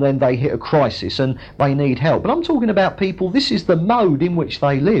every now and then they hit a crisis and they need help, but I'm talking about people, this is the mode in which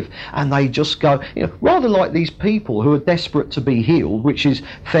they live, and they just go, rather like these people who are desperate to be healed, which is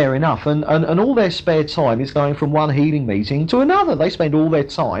fair enough, and all their spare time is going from one healing meeting to another. They spend all their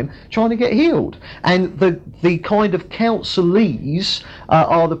time trying to get healed, and the kind of counselees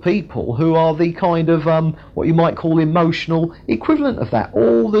are the people who are the kind of what you might call emotional equivalent of that.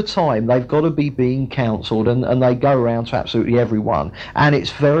 All the time they've got to be being counselled, and they go around to absolutely everyone, and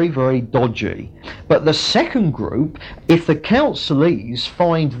it's very, very dodgy. But the second group, if the counselees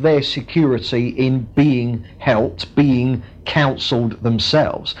find their security in being helped, being counselled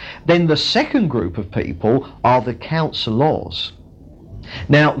themselves, then the second group of people are the counsellors.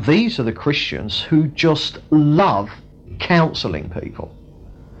 Now, these are the Christians who just love counselling people.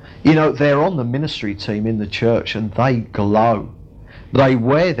 They're on the ministry team in the church and they glow. They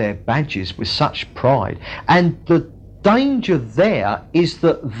wear their badges with such pride. And the danger there is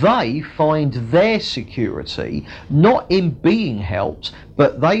that they find their security not in being helped,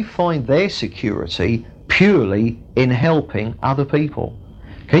 but they find their security purely in helping other people.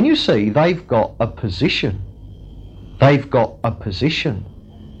 Can you see? They've got a position. They've got a position.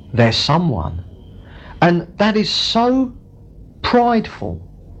 They're someone. And that is so prideful.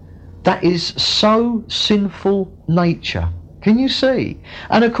 That is so sinful nature. Can you see?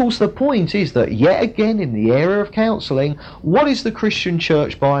 And of course the point is that yet again in the area of counselling, what is the Christian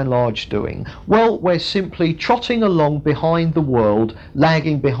church by and large doing? Well, we're simply trotting along behind the world,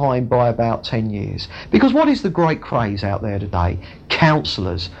 lagging behind by about 10 years. Because what is the great craze out there today?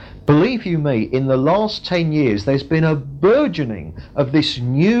 Counsellors. Believe you me, in the last 10 years there's been a burgeoning of this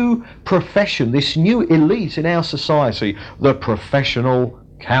new profession, this new elite in our society, the professional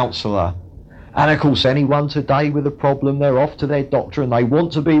counsellor. And of course anyone today with a problem, they're off to their doctor and they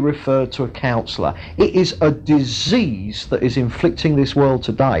want to be referred to a counsellor. It is a disease that is inflicting this world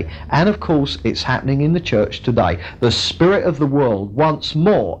today, and of course it's happening in the church today. The spirit of the world once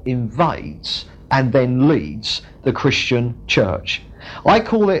more invades and then leads the Christian church. I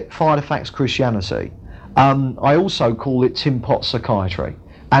call it Firefax Christianity. I also call it Tin Pot Psychiatry.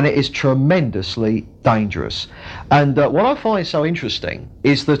 And it is tremendously dangerous. And what I find so interesting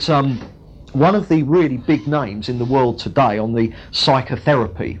is that one of the really big names in the world today on the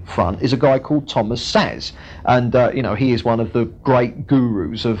psychotherapy front is a guy called Thomas Szasz. And, he is one of the great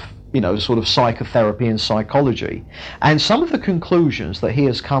gurus of sort of psychotherapy and psychology. And some of the conclusions that he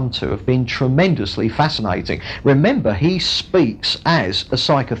has come to have been tremendously fascinating. Remember, he speaks as a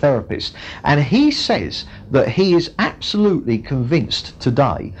psychotherapist, and he says that he is absolutely convinced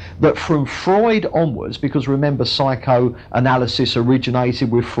today that from Freud onwards, because remember psychoanalysis originated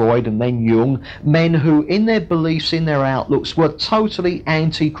with Freud and then Jung, men who in their beliefs, in their outlooks were totally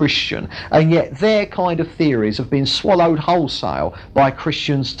anti-Christian, and yet their kind of theories have been swallowed wholesale by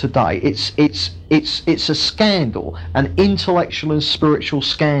Christians today. It's a scandal, an intellectual and spiritual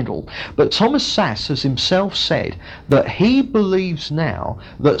scandal. But Thomas Szasz has himself said that he believes now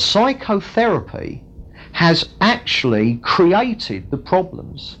that psychotherapy has actually created the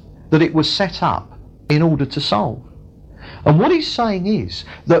problems that it was set up in order to solve. And what he's saying is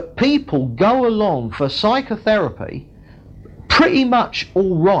that people go along for psychotherapy pretty much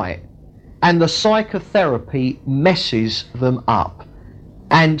all right, and the psychotherapy messes them up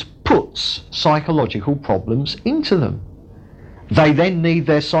and puts psychological problems into them. They then need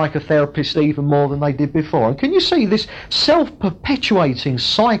their psychotherapist even more than they did before. And can you see this self-perpetuating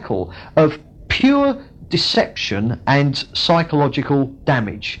cycle of pure deception and psychological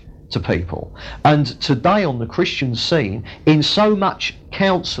damage to people? And today on the Christian scene, in so much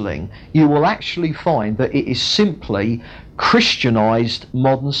counselling, you will actually find that it is simply Christianized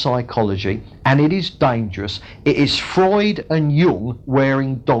modern psychology, and it is dangerous. It is Freud and Jung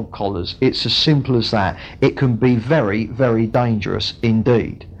wearing dog collars. It's as simple as that. It can be very, very dangerous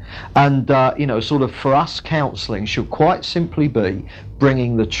indeed. And sort of for us, counselling should quite simply be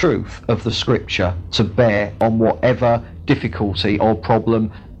bringing the truth of the scripture to bear on whatever difficulty or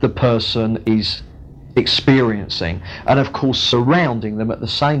problem the person is experiencing, and of course surrounding them at the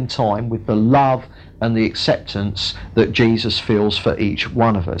same time with the love and the acceptance that Jesus feels for each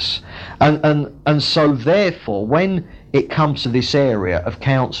one of us. And so therefore, when it comes to this area of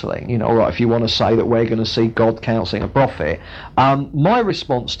counselling, all right, if you want to say that we're going to see God counselling a prophet, my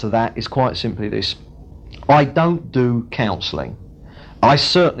response to that is quite simply this: I don't do counselling. I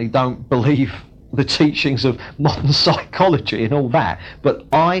certainly don't believe the teachings of modern psychology and all that, but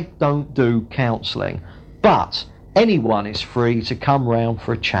I don't do counselling. But anyone is free to come round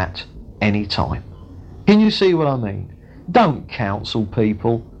for a chat. any time. Can you see what I mean? Don't counsel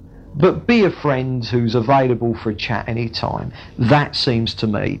people, but be a friend who's available for a chat any time. That seems to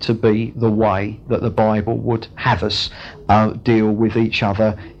me to be the way that the Bible would have us deal with each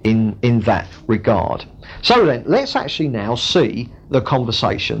other in that regard. So then, let's actually now see the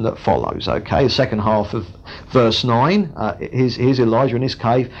conversation that follows, okay? The second half of verse 9, here's Elijah in his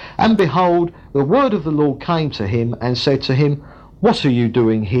cave. And behold, the word of the Lord came to him and said to him, "What are you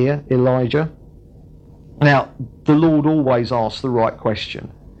doing here, Elijah?" Now, the Lord always asks the right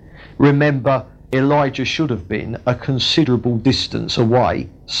question. Remember, Elijah should have been a considerable distance away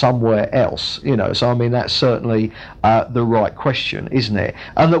somewhere else, so I mean that's certainly the right question, isn't it?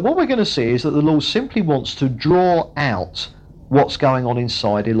 And that what we're going to see is that the Lord simply wants to draw out what's going on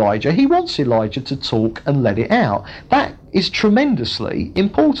inside Elijah. He wants Elijah to talk and let it out. That is tremendously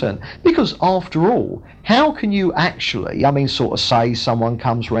important, because after all, how can you actually, sort of say someone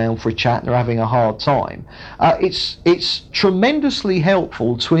comes round for a chat and they're having a hard time? It's tremendously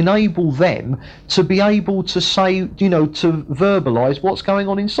helpful to enable them to be able to say, to verbalise what's going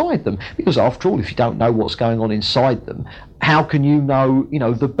on inside them. Because after all, if you don't know what's going on inside them, how can you know,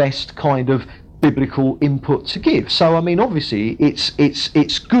 the best kind of biblical input to give? So obviously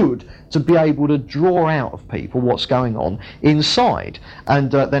it's good to be able to draw out of people what's going on inside. And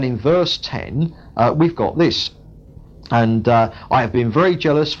then in verse 10 we've got this: and I have been very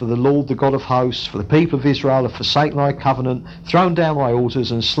jealous for the Lord, the God of hosts, for the people of Israel have forsaken thy covenant, thrown down thy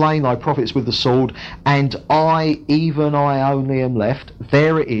altars, and slain thy prophets with the sword, and I, even I only, am left.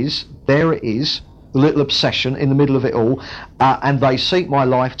 There it is, the little obsession in the middle of it all, and they seek my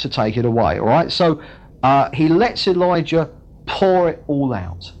life to take it away. All right, so he lets Elijah pour it all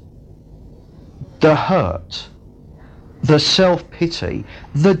out. The hurt, the self-pity,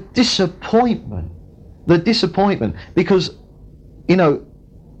 the disappointment, because,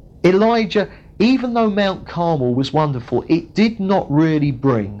 Elijah, even though Mount Carmel was wonderful, it did not really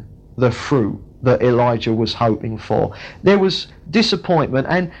bring the fruit that Elijah was hoping for. There was disappointment,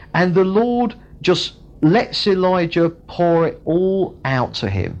 and the Lord just lets Elijah pour it all out to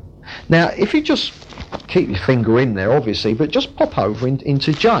him. Now, if you just keep your finger in there, obviously, but just pop over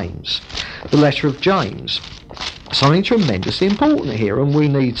into James, the letter of James. Something tremendously important here, and we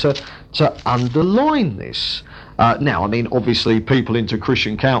need to underline this. Now, obviously, people into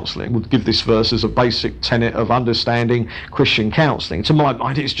Christian counselling would give this verse as a basic tenet of understanding Christian counselling. To my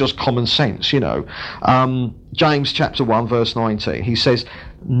mind, it's just common sense, James chapter 1, verse 19, he says,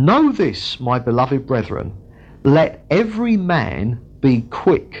 "Know this, my beloved brethren, let every man be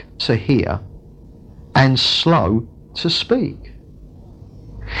quick to hear and slow to speak."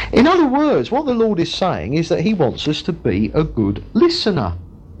 In other words, what the Lord is saying is that he wants us to be a good listener,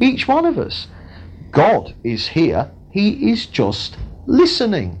 each one of us. God is here, he is just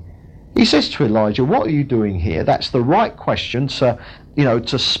listening. He says to Elijah, "What are you doing here?" That's the right question to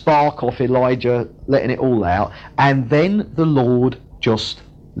spark off Elijah letting it all out, and then the Lord just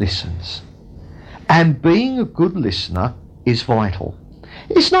listens. And being a good listener is vital.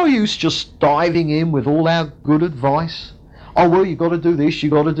 It's no use just diving in with all our good advice. Oh, well, you've got to do this,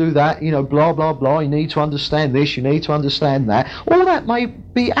 you've got to do that, blah, blah, blah, you need to understand this, you need to understand that. All that may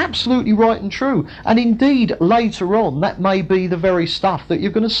be absolutely right and true, and indeed, later on, that may be the very stuff that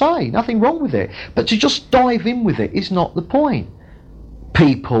you're going to say. Nothing wrong with it. But to just dive in with it is not the point.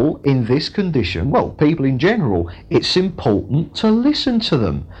 People in this condition, well, people in general, it's important to listen to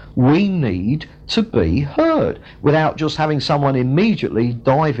them. We need to be heard without just having someone immediately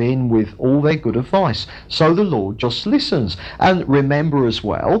dive in with all their good advice. So the Lord just listens. And remember as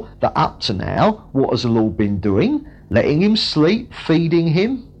well that up to now, what has the Lord been doing? Letting him sleep, feeding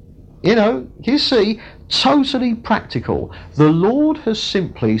him. You see, totally practical. The Lord has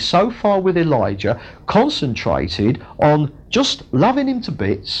simply, so far with Elijah, concentrated on just loving him to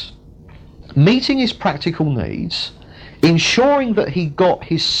bits, meeting his practical needs, ensuring that he got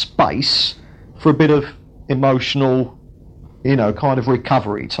his space for a bit of emotional, kind of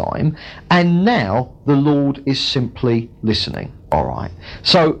recovery time, and now the Lord is simply listening. All right.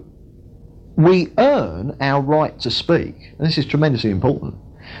 So we earn our right to speak, and this is tremendously important.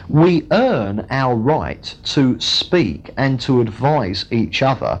 We earn our right to speak and to advise each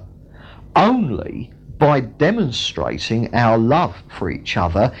other only by demonstrating our love for each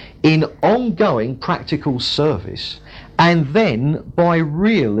other in ongoing practical service, and then by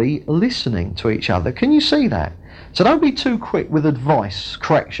really listening to each other. Can you see that? So don't be too quick with advice,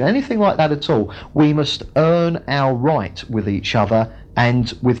 correction, anything like that at all. We must earn our right with each other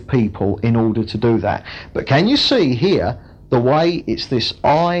and with people in order to do that. But can you see here the way it's this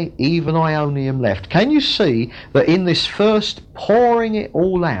I, even I only am left? Can you see that in this first pouring it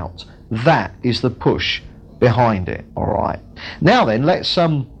all out, That is the push behind it. All right. Now then, let's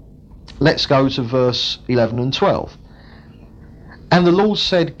go to verse 11 and 12. And the Lord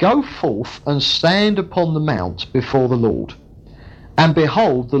said, Go forth and stand upon the mount before the Lord. And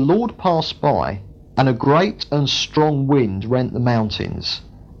behold, the Lord passed by, and a great and strong wind rent the mountains,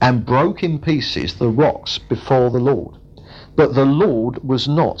 and broke in pieces the rocks before the Lord. But the Lord was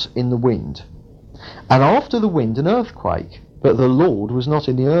not in the wind. And after the wind an earthquake, but the Lord was not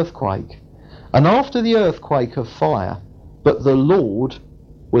in the earthquake. And after the earthquake a fire, but the Lord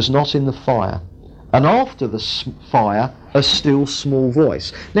was not in the fire. And after the fire a still small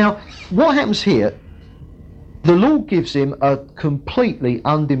voice. Now, what happens here? The Lord gives him a completely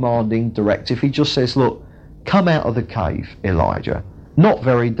undemanding directive. He just says, look, come out of the cave, Elijah. Not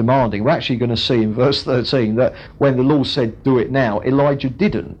very demanding. We're actually going to see in verse 13 that when the Lord said, do it now, Elijah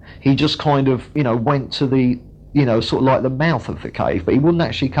didn't. He just kind of, went to the, sort of like the mouth of the cave, but he wouldn't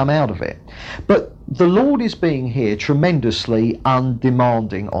actually come out of it. But the Lord is being here tremendously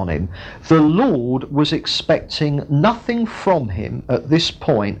undemanding on him. The Lord was expecting nothing from him at this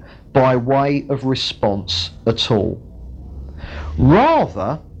point by way of response at all.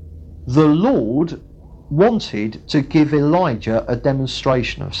 Rather, the Lord wanted to give Elijah a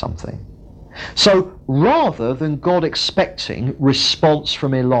demonstration of something. So rather than God expecting response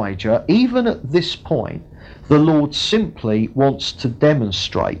from Elijah, even at this point, the Lord simply wants to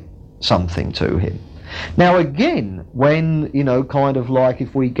demonstrate something to him. Now again, when, kind of like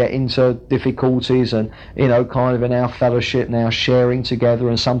if we get into difficulties and, kind of in our fellowship now sharing together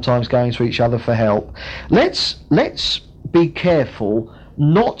and sometimes going to each other for help, let's be careful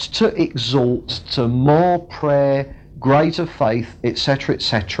not to exalt to more prayer, greater faith,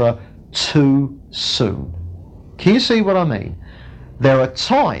 etc., too soon. Can you see what I mean? There are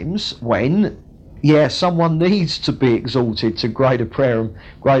times when, someone needs to be exalted to greater prayer and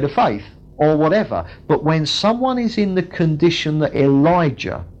greater faith, or whatever. But when someone is in the condition that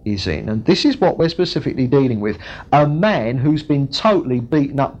Elijah is in, and this is what we're specifically dealing with, a man who's been totally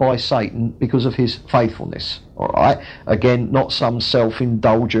beaten up by Satan because of his faithfulness, all right? Again, not some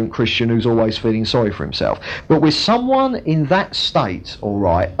self-indulgent Christian who's always feeling sorry for himself, but with someone in that state, all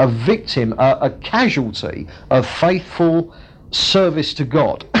right, a victim, a casualty of faithful service to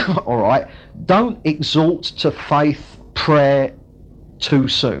God, all right? Don't exalt to faith, prayer, too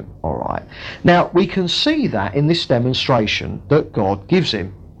soon, all right? Now, we can see that in this demonstration that God gives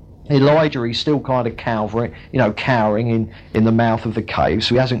him. Elijah, he's still kind of cowering in the mouth of the cave,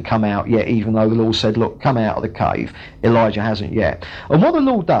 so he hasn't come out yet, even though the Lord said, look, come out of the cave. Elijah hasn't yet. And what the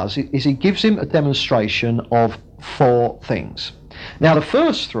Lord does is he gives him a demonstration of 4 things. Now, the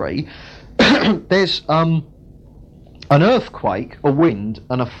first 3, there's an earthquake, a wind,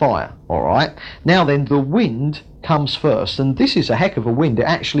 and a fire, all right? Now then, the wind comes first, and this is a heck of a wind. It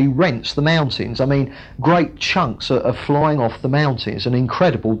actually rents the mountains. I mean, great chunks are flying off the mountains, an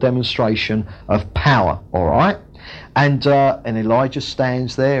incredible demonstration of power, all right? And Elijah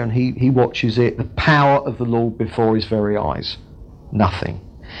stands there and he watches it, the power of the Lord before his very eyes. Nothing.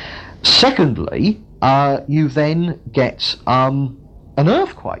 Secondly, you then get an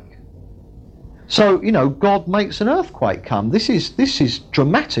earthquake. So, God makes an earthquake come. This is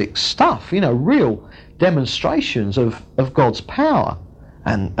dramatic stuff, real demonstrations of God's power.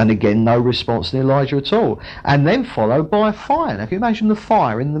 And again, no response to Elijah at all. And then followed by a fire. Now, can you imagine the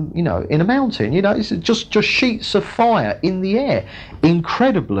fire in a mountain? It's just sheets of fire in the air.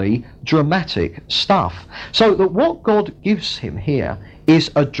 Incredibly dramatic stuff. So that what God gives him here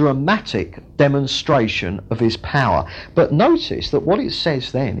is a dramatic demonstration of his power. But notice that what it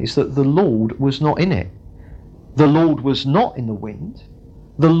says then is that the Lord was not in it. The Lord was not in the wind.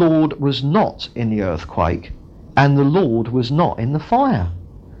 The Lord was not in the earthquake. And the Lord was not in the fire.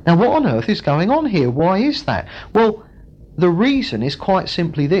 Now, what on earth is going on here? Why is that? Well, the reason is quite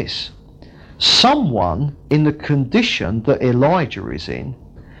simply this. Someone in the condition that Elijah is in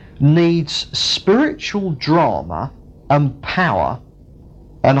needs spiritual drama and power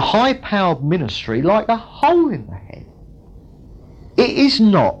and high-powered ministry like a hole in the head. It is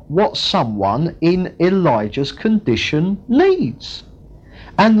not what someone in Elijah's condition needs.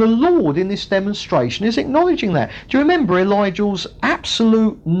 And the Lord in this demonstration is acknowledging that. Do you remember Elijah's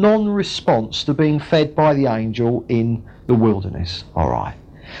absolute non-response to being fed by the angel in the wilderness? All right.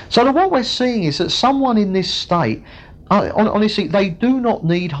 So what we're seeing is that someone in this state, honestly, they do not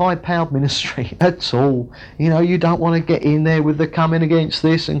need high-powered ministry at all. You don't want to get in there with the coming against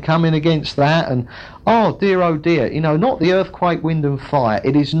this and coming against that and, oh dear, not the earthquake, wind and fire.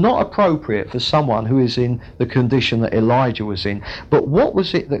 It is not appropriate for someone who is in the condition that Elijah was in. But what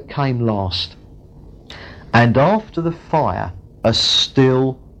was it that came last? And after the fire, a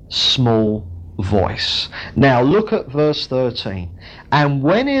still small voice. Now look at verse 13. And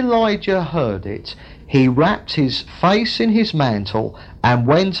when Elijah heard it, he wrapped his face in his mantle and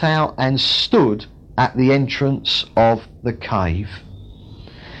went out and stood at the entrance of the cave.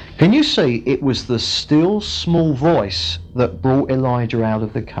 Can you see? It was the still small voice that brought Elijah out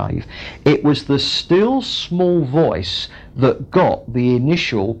of the cave. It was the still small voice that got the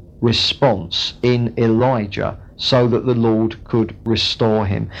initial response in Elijah so that the Lord could restore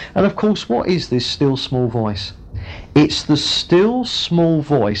him. And of course, what is this still small voice? It's the still small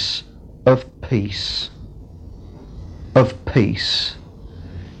voice of peace. Of peace.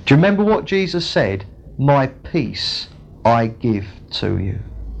 Do you remember what Jesus said? My peace I give to you.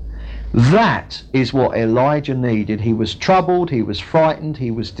 That is what Elijah needed. He was troubled, he was frightened, he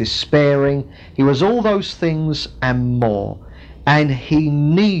was despairing, he was all those things and more. And he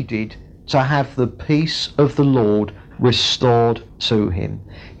needed to have the peace of the Lord restored to him.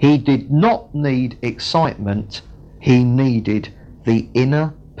 He did not need excitement, he needed the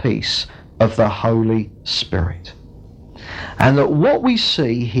inner peace of the Holy Spirit. And that what we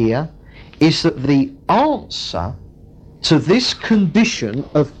see here is that the answer to this condition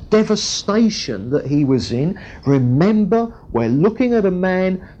of devastation that he was in, remember, we're looking at a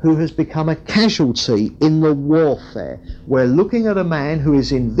man who has become a casualty in the warfare. We're looking at a man who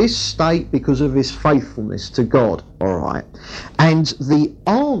is in this state because of his faithfulness to God, all right? And the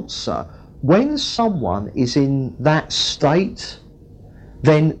answer, when someone is in that state,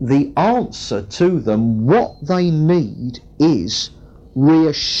 then the answer to them, what they need is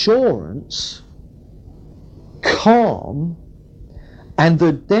reassurance, calm, and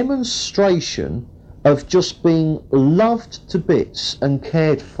the demonstration of just being loved to bits and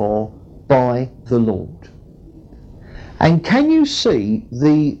cared for by the Lord. And can you see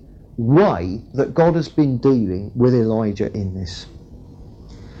the way that God has been dealing with Elijah in this?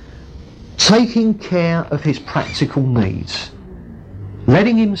 Taking care of his practical needs,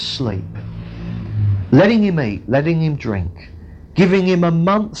 letting him sleep, letting him eat, letting him drink, giving him a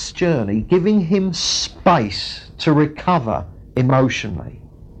month's journey, giving him space to recover emotionally.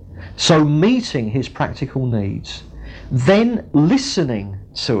 So meeting his practical needs, then listening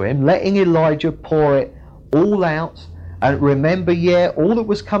to him, letting Elijah pour it all out. And remember, all that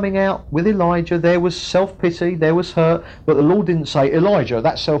was coming out with Elijah, there was self-pity, there was hurt, but the Lord didn't say, Elijah,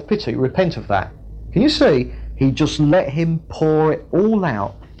 that's self-pity, repent of that. Can you see? He just let him pour it all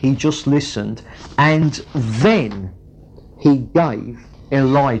out. He just listened, and then he gave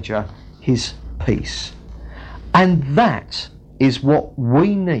Elijah his peace. And that is what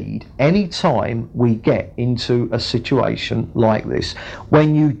we need any time we get into a situation like this.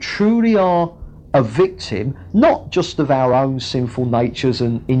 When you truly are a victim, not just of our own sinful natures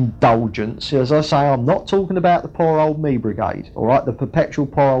and indulgence. As I say, I'm not talking about the poor old me brigade, all right, the perpetual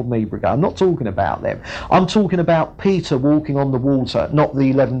poor old me brigade. I'm not talking about them. I'm talking about Peter walking on the water, not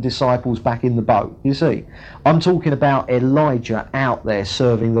the 11 disciples back in the boat, you see. I'm talking about Elijah out there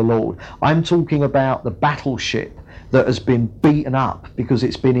serving the Lord. I'm talking about the battleship that has been beaten up because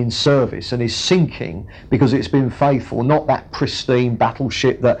it's been in service and is sinking because it's been faithful, not that pristine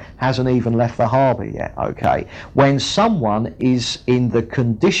battleship that hasn't even left the harbour yet, okay? When someone is in the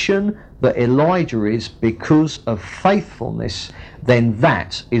condition that Elijah is because of faithfulness, then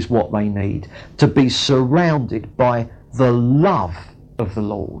that is what they need, to be surrounded by the love of the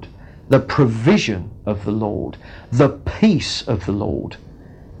Lord, the provision of the Lord, the peace of the Lord,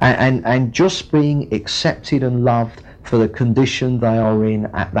 and just being accepted and loved for the condition they are in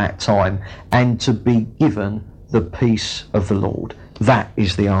at that time, and to be given the peace of the Lord. That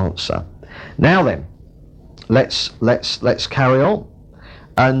is the answer. Now then, let's carry on.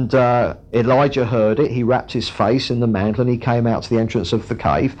 And Elijah heard it. He wrapped his face in the mantle, and he came out to the entrance of the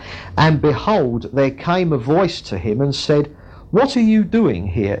cave. And behold, there came a voice to him and said, "What are you doing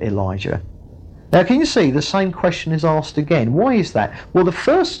here, Elijah?" Now, can you see the same question is asked again? Why is that? Well, the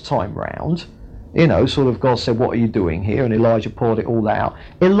first time round, sort of God said, "What are you doing here?" And Elijah poured it all out.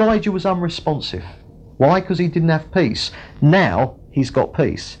 Elijah was unresponsive. Why? Because he didn't have peace. Now he's got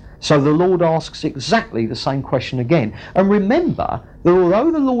peace. So the Lord asks exactly the same question again. And remember that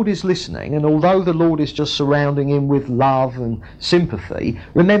although the Lord is listening, and although the Lord is just surrounding him with love and sympathy,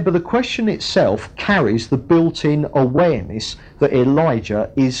 remember the question itself carries the built-in awareness that Elijah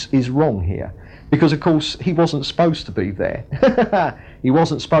is wrong here. Because, of course, he wasn't supposed to be there. He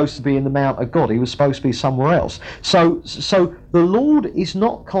wasn't supposed to be in the Mount of God. He was supposed to be somewhere else. So the Lord is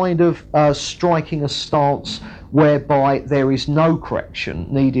not kind of striking a stance whereby there is no correction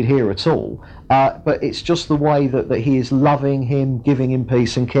needed here at all. But it's just the way that he is loving him, giving him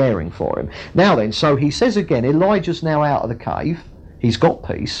peace and caring for him. Now then, so he says again, Elijah's now out of the cave. he's got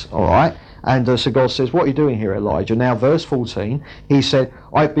peace, all right? And so God says, what are you doing here, Elijah? Now, verse 14, he said,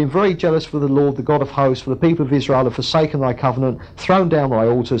 I've been very jealous for the Lord, the God of hosts, for the people of Israel have forsaken thy covenant, thrown down thy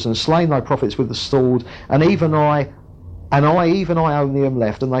altars, and slain thy prophets with the sword, and even I only am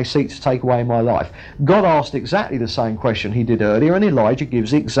left, and they seek to take away my life. God asked exactly the same question he did earlier, and Elijah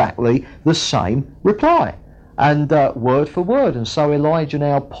gives exactly the same reply, and word for word. And so Elijah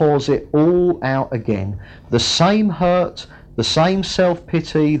now pours it all out again. The same hurt, the same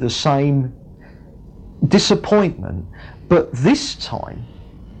self-pity, the same disappointment, but this time,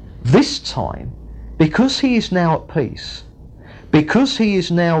 because he is now at peace, because he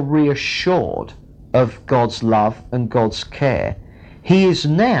is now reassured of God's love and God's care, he is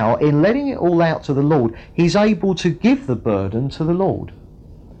now, in letting it all out to the Lord, he's able to give the burden to the Lord.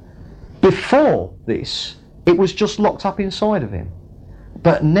 Before this, it was just locked up inside of him.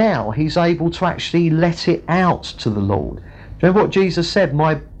 But now he's able to actually let it out to the Lord. Remember what Jesus said,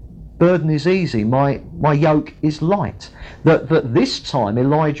 my burden is easy, my yoke is light. That this time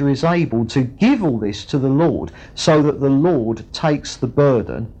Elijah is able to give all this to the Lord so that the Lord takes the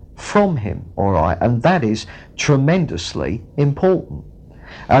burden from him, all right? And that is tremendously important.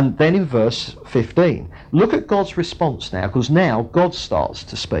 And then in verse 15, look at God's response now, because now God starts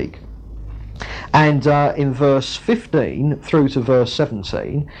to speak. And in verse 15 through to verse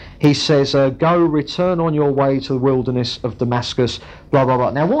 17, he says, go, return on your way to the wilderness of Damascus, blah, blah,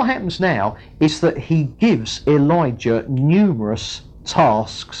 blah. Now what happens now is that he gives Elijah numerous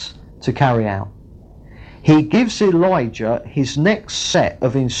tasks to carry out. He gives Elijah his next set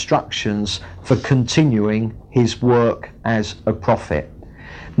of instructions for continuing his work as a prophet.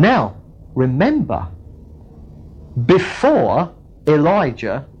 Now, remember, before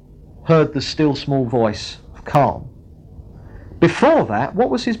Elijah heard the still small voice of calm, before that, what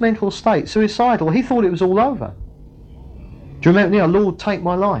was his mental state? Suicidal. He thought it was all over. Do you remember, Lord, take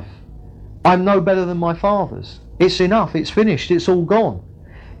my life. I'm no better than my fathers. It's enough, it's finished, it's all gone.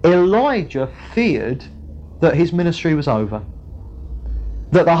 Elijah feared that his ministry was over,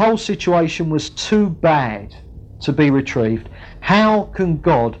 that the whole situation was too bad to be retrieved. How can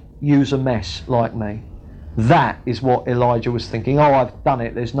God use a mess like me? That is what Elijah was thinking. Oh, I've done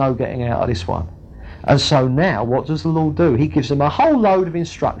it, there's no getting out of this one. And so now what does the Lord do? He gives him a whole load of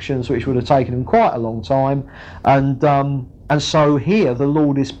instructions which would have taken him quite a long time, and so here the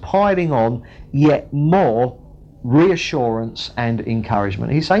Lord is piling on yet more reassurance and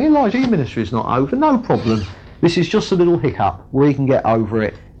encouragement. He's saying, Elijah, your ministry is not over, no problem. This is just a little hiccup. We can get over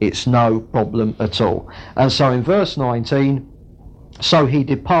it. It's no problem at all. And so in verse 19, so he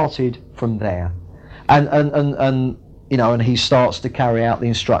departed from there. And he starts to carry out the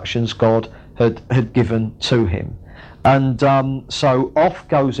instructions God had given to him. And so off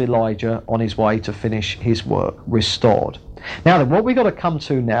goes Elijah on his way to finish his work, restored. Now then, what we've got to come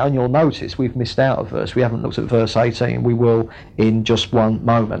to now, and you'll notice we've missed out a verse. We haven't looked at verse 18. We will in just one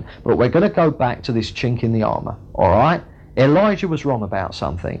moment. But we're going to go back to this chink in the armour, all right? Elijah was wrong about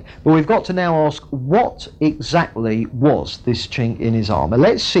something. But we've got to now ask, what exactly was this chink in his armour?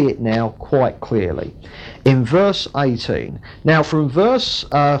 Let's see it now quite clearly. In verse 18, now from verse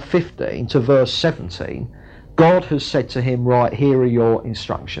 15 to verse 17, God has said to him, right, here are your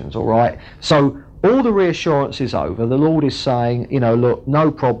instructions, all right? So all the reassurance is over. The Lord is saying, look, no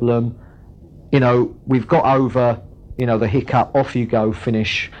problem. We've got over, the hiccup. Off you go,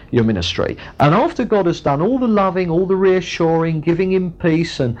 finish your ministry. And after God has done all the loving, all the reassuring, giving him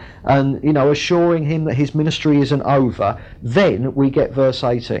peace and assuring him that his ministry isn't over, then we get verse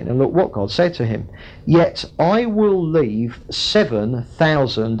 18. And look what God said to him. Yet I will leave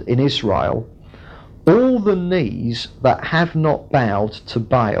 7,000 in Israel, all the knees that have not bowed to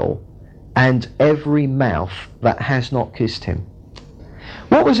Baal, and every mouth that has not kissed him.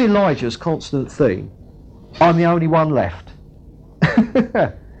 What was Elijah's constant theme? I'm the only one left.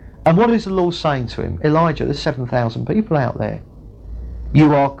 And what is the Lord saying to him? Elijah, there's 7,000 people out there.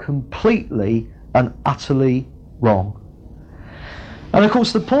 You are completely and utterly wrong. And of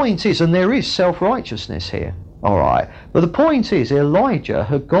course the point is, and there is self-righteousness here, all right, but the point is Elijah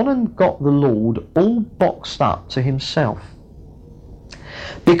had gone and got the Lord all boxed up to himself.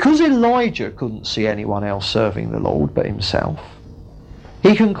 Because Elijah couldn't see anyone else serving the Lord but himself,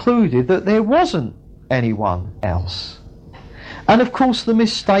 he concluded that there wasn't anyone else. And of course the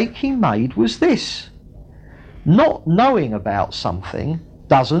mistake he made was this: not knowing about something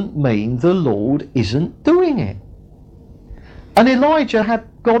doesn't mean the Lord isn't doing it. And Elijah had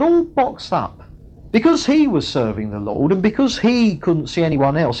got all boxed up because he was serving the Lord, and because he couldn't see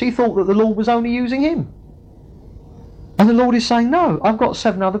anyone else, he thought that the Lord was only using him. And the Lord is saying, no, I've got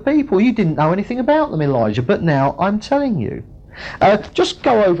 7 other people. You didn't know anything about them, Elijah, but now I'm telling you. Just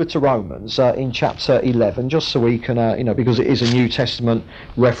go over to Romans in chapter 11, just so we can, because it is a New Testament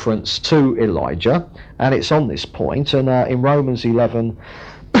reference to Elijah, and it's on this point. And in Romans 11,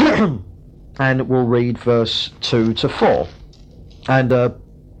 and we'll read verse 2 to 4. And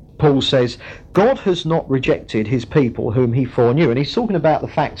Paul says, God has not rejected his people whom he foreknew. And he's talking about the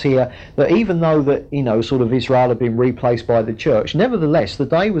fact here that even though that, sort of Israel had been replaced by the church, nevertheless, the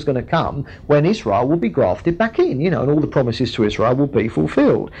day was going to come when Israel will be grafted back in, and all the promises to Israel will be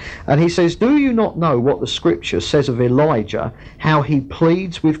fulfilled. And he says, do you not know what the scripture says of Elijah, how he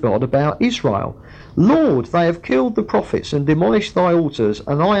pleads with God about Israel? Lord, they have killed the prophets and demolished thy altars,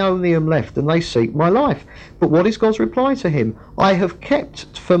 and I only am left, and they seek my life. But what is God's reply to him? I have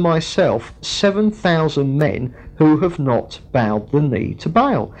kept for myself 7,000 men who have not bowed the knee to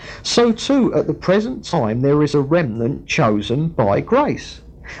Baal. So too, at the present time, there is a remnant chosen by grace.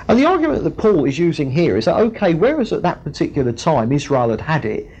 And the argument that Paul is using here is that, okay, whereas at that particular time Israel had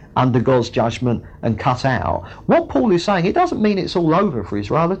it under God's judgment and cut out, what Paul is saying, it doesn't mean it's all over for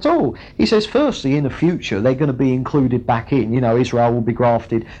Israel at all. He says, firstly, in the future, they're going to be included back in. Israel will be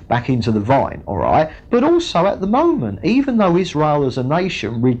grafted back into the vine, all right? But also at the moment, even though Israel as a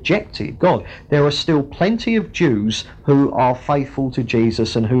nation rejected God, there are still plenty of Jews who are faithful to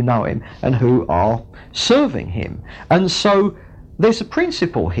Jesus and who know him and who are serving him. And so there's a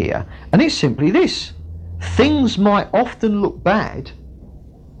principle here, and it's simply this. Things might often look bad,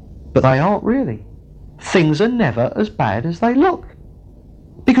 but they aren't really. Things are never as bad as they look,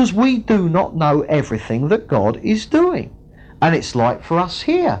 because we do not know everything that God is doing. And it's like for us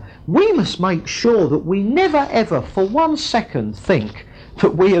here, we must make sure that we never ever for 1 second think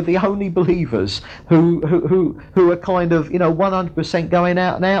that we are the only believers who are kind of 100% going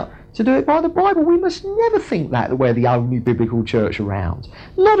out and out to do it by the Bible. We must never think that we're the only biblical church around.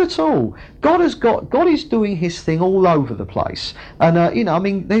 Not at all. God is doing his thing all over the place. And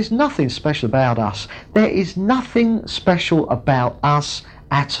there's nothing special about us. There is nothing special about us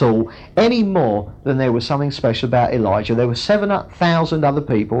at all, any more than there was something special about Elijah. There were 7,000 other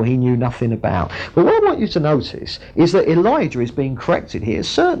people he knew nothing about. But what I want you to notice is that Elijah is being corrected here,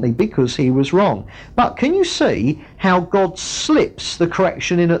 certainly because he was wrong. But can you see how God slips the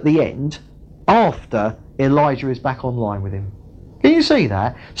correction in at the end after Elijah is back online with him? Can you see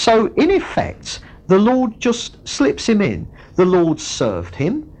that? So in effect, the Lord just slips him in. The Lord served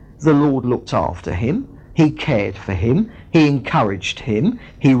him. The Lord looked after him. He cared for him, he encouraged him,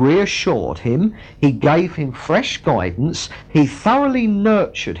 he reassured him, he gave him fresh guidance, he thoroughly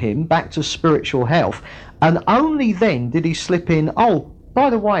nurtured him back to spiritual health, and only then did he slip in, oh, by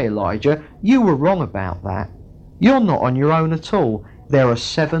the way, Elijah, you were wrong about that. You're not on your own at all. There are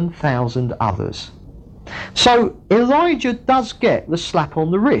 7,000 others. So Elijah does get the slap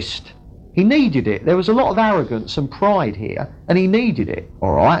on the wrist. He needed it. There was a lot of arrogance and pride here, and he needed it,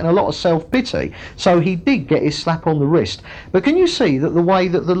 all right, and a lot of self-pity. So he did get his slap on the wrist. But can you see that the way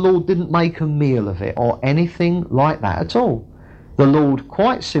that the Lord didn't make a meal of it or anything like that at all? The Lord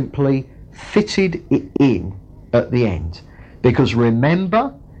quite simply fitted it in at the end. Because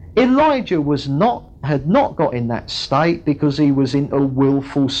remember, Elijah had not got in that state because he was in a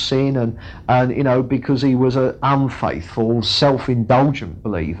willful sin and because he was an unfaithful, self-indulgent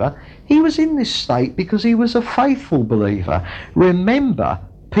believer. He was in this state because he was a faithful believer. Remember,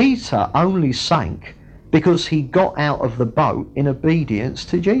 Peter only sank because he got out of the boat in obedience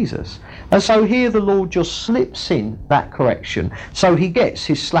to Jesus. And so here the Lord just slips in that correction. So he gets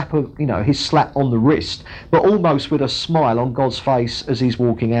his slap on the wrist, but almost with a smile on God's face as he's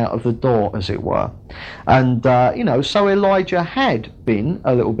walking out of the door, as it were. And, so Elijah had been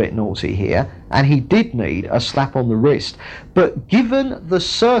a little bit naughty here, and he did need a slap on the wrist. But given the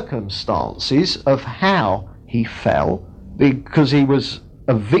circumstances of how he fell, because he was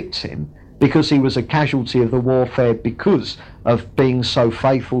a victim, because he was a casualty of the warfare because of being so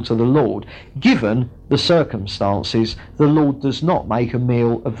faithful to the Lord, given the circumstances, the Lord does not make a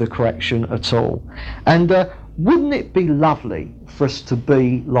meal of the correction at all. And wouldn't it be lovely for us to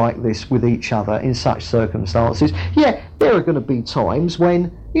be like this with each other in such circumstances? Yeah, there are going to be times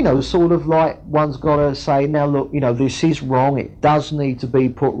when, sort of like one's got to say, now look, this is wrong, it does need to be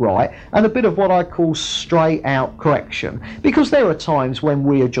put right, and a bit of what I call straight out correction. Because there are times when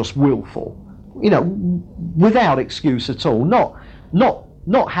we are just willful, without excuse at all,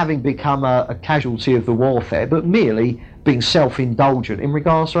 not having become a casualty of the warfare, but merely being self-indulgent in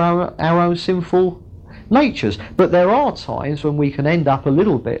regards to our own sinful natures. But there are times when we can end up a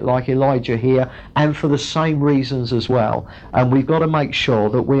little bit like Elijah here, and for the same reasons as well. And we've got to make sure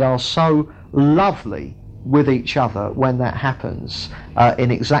that we are so lovely with each other when that happens,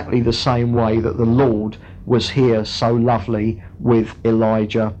 in exactly the same way that the Lord was here so lovely with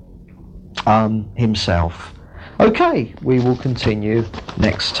Elijah himself. Okay, we will continue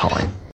next time.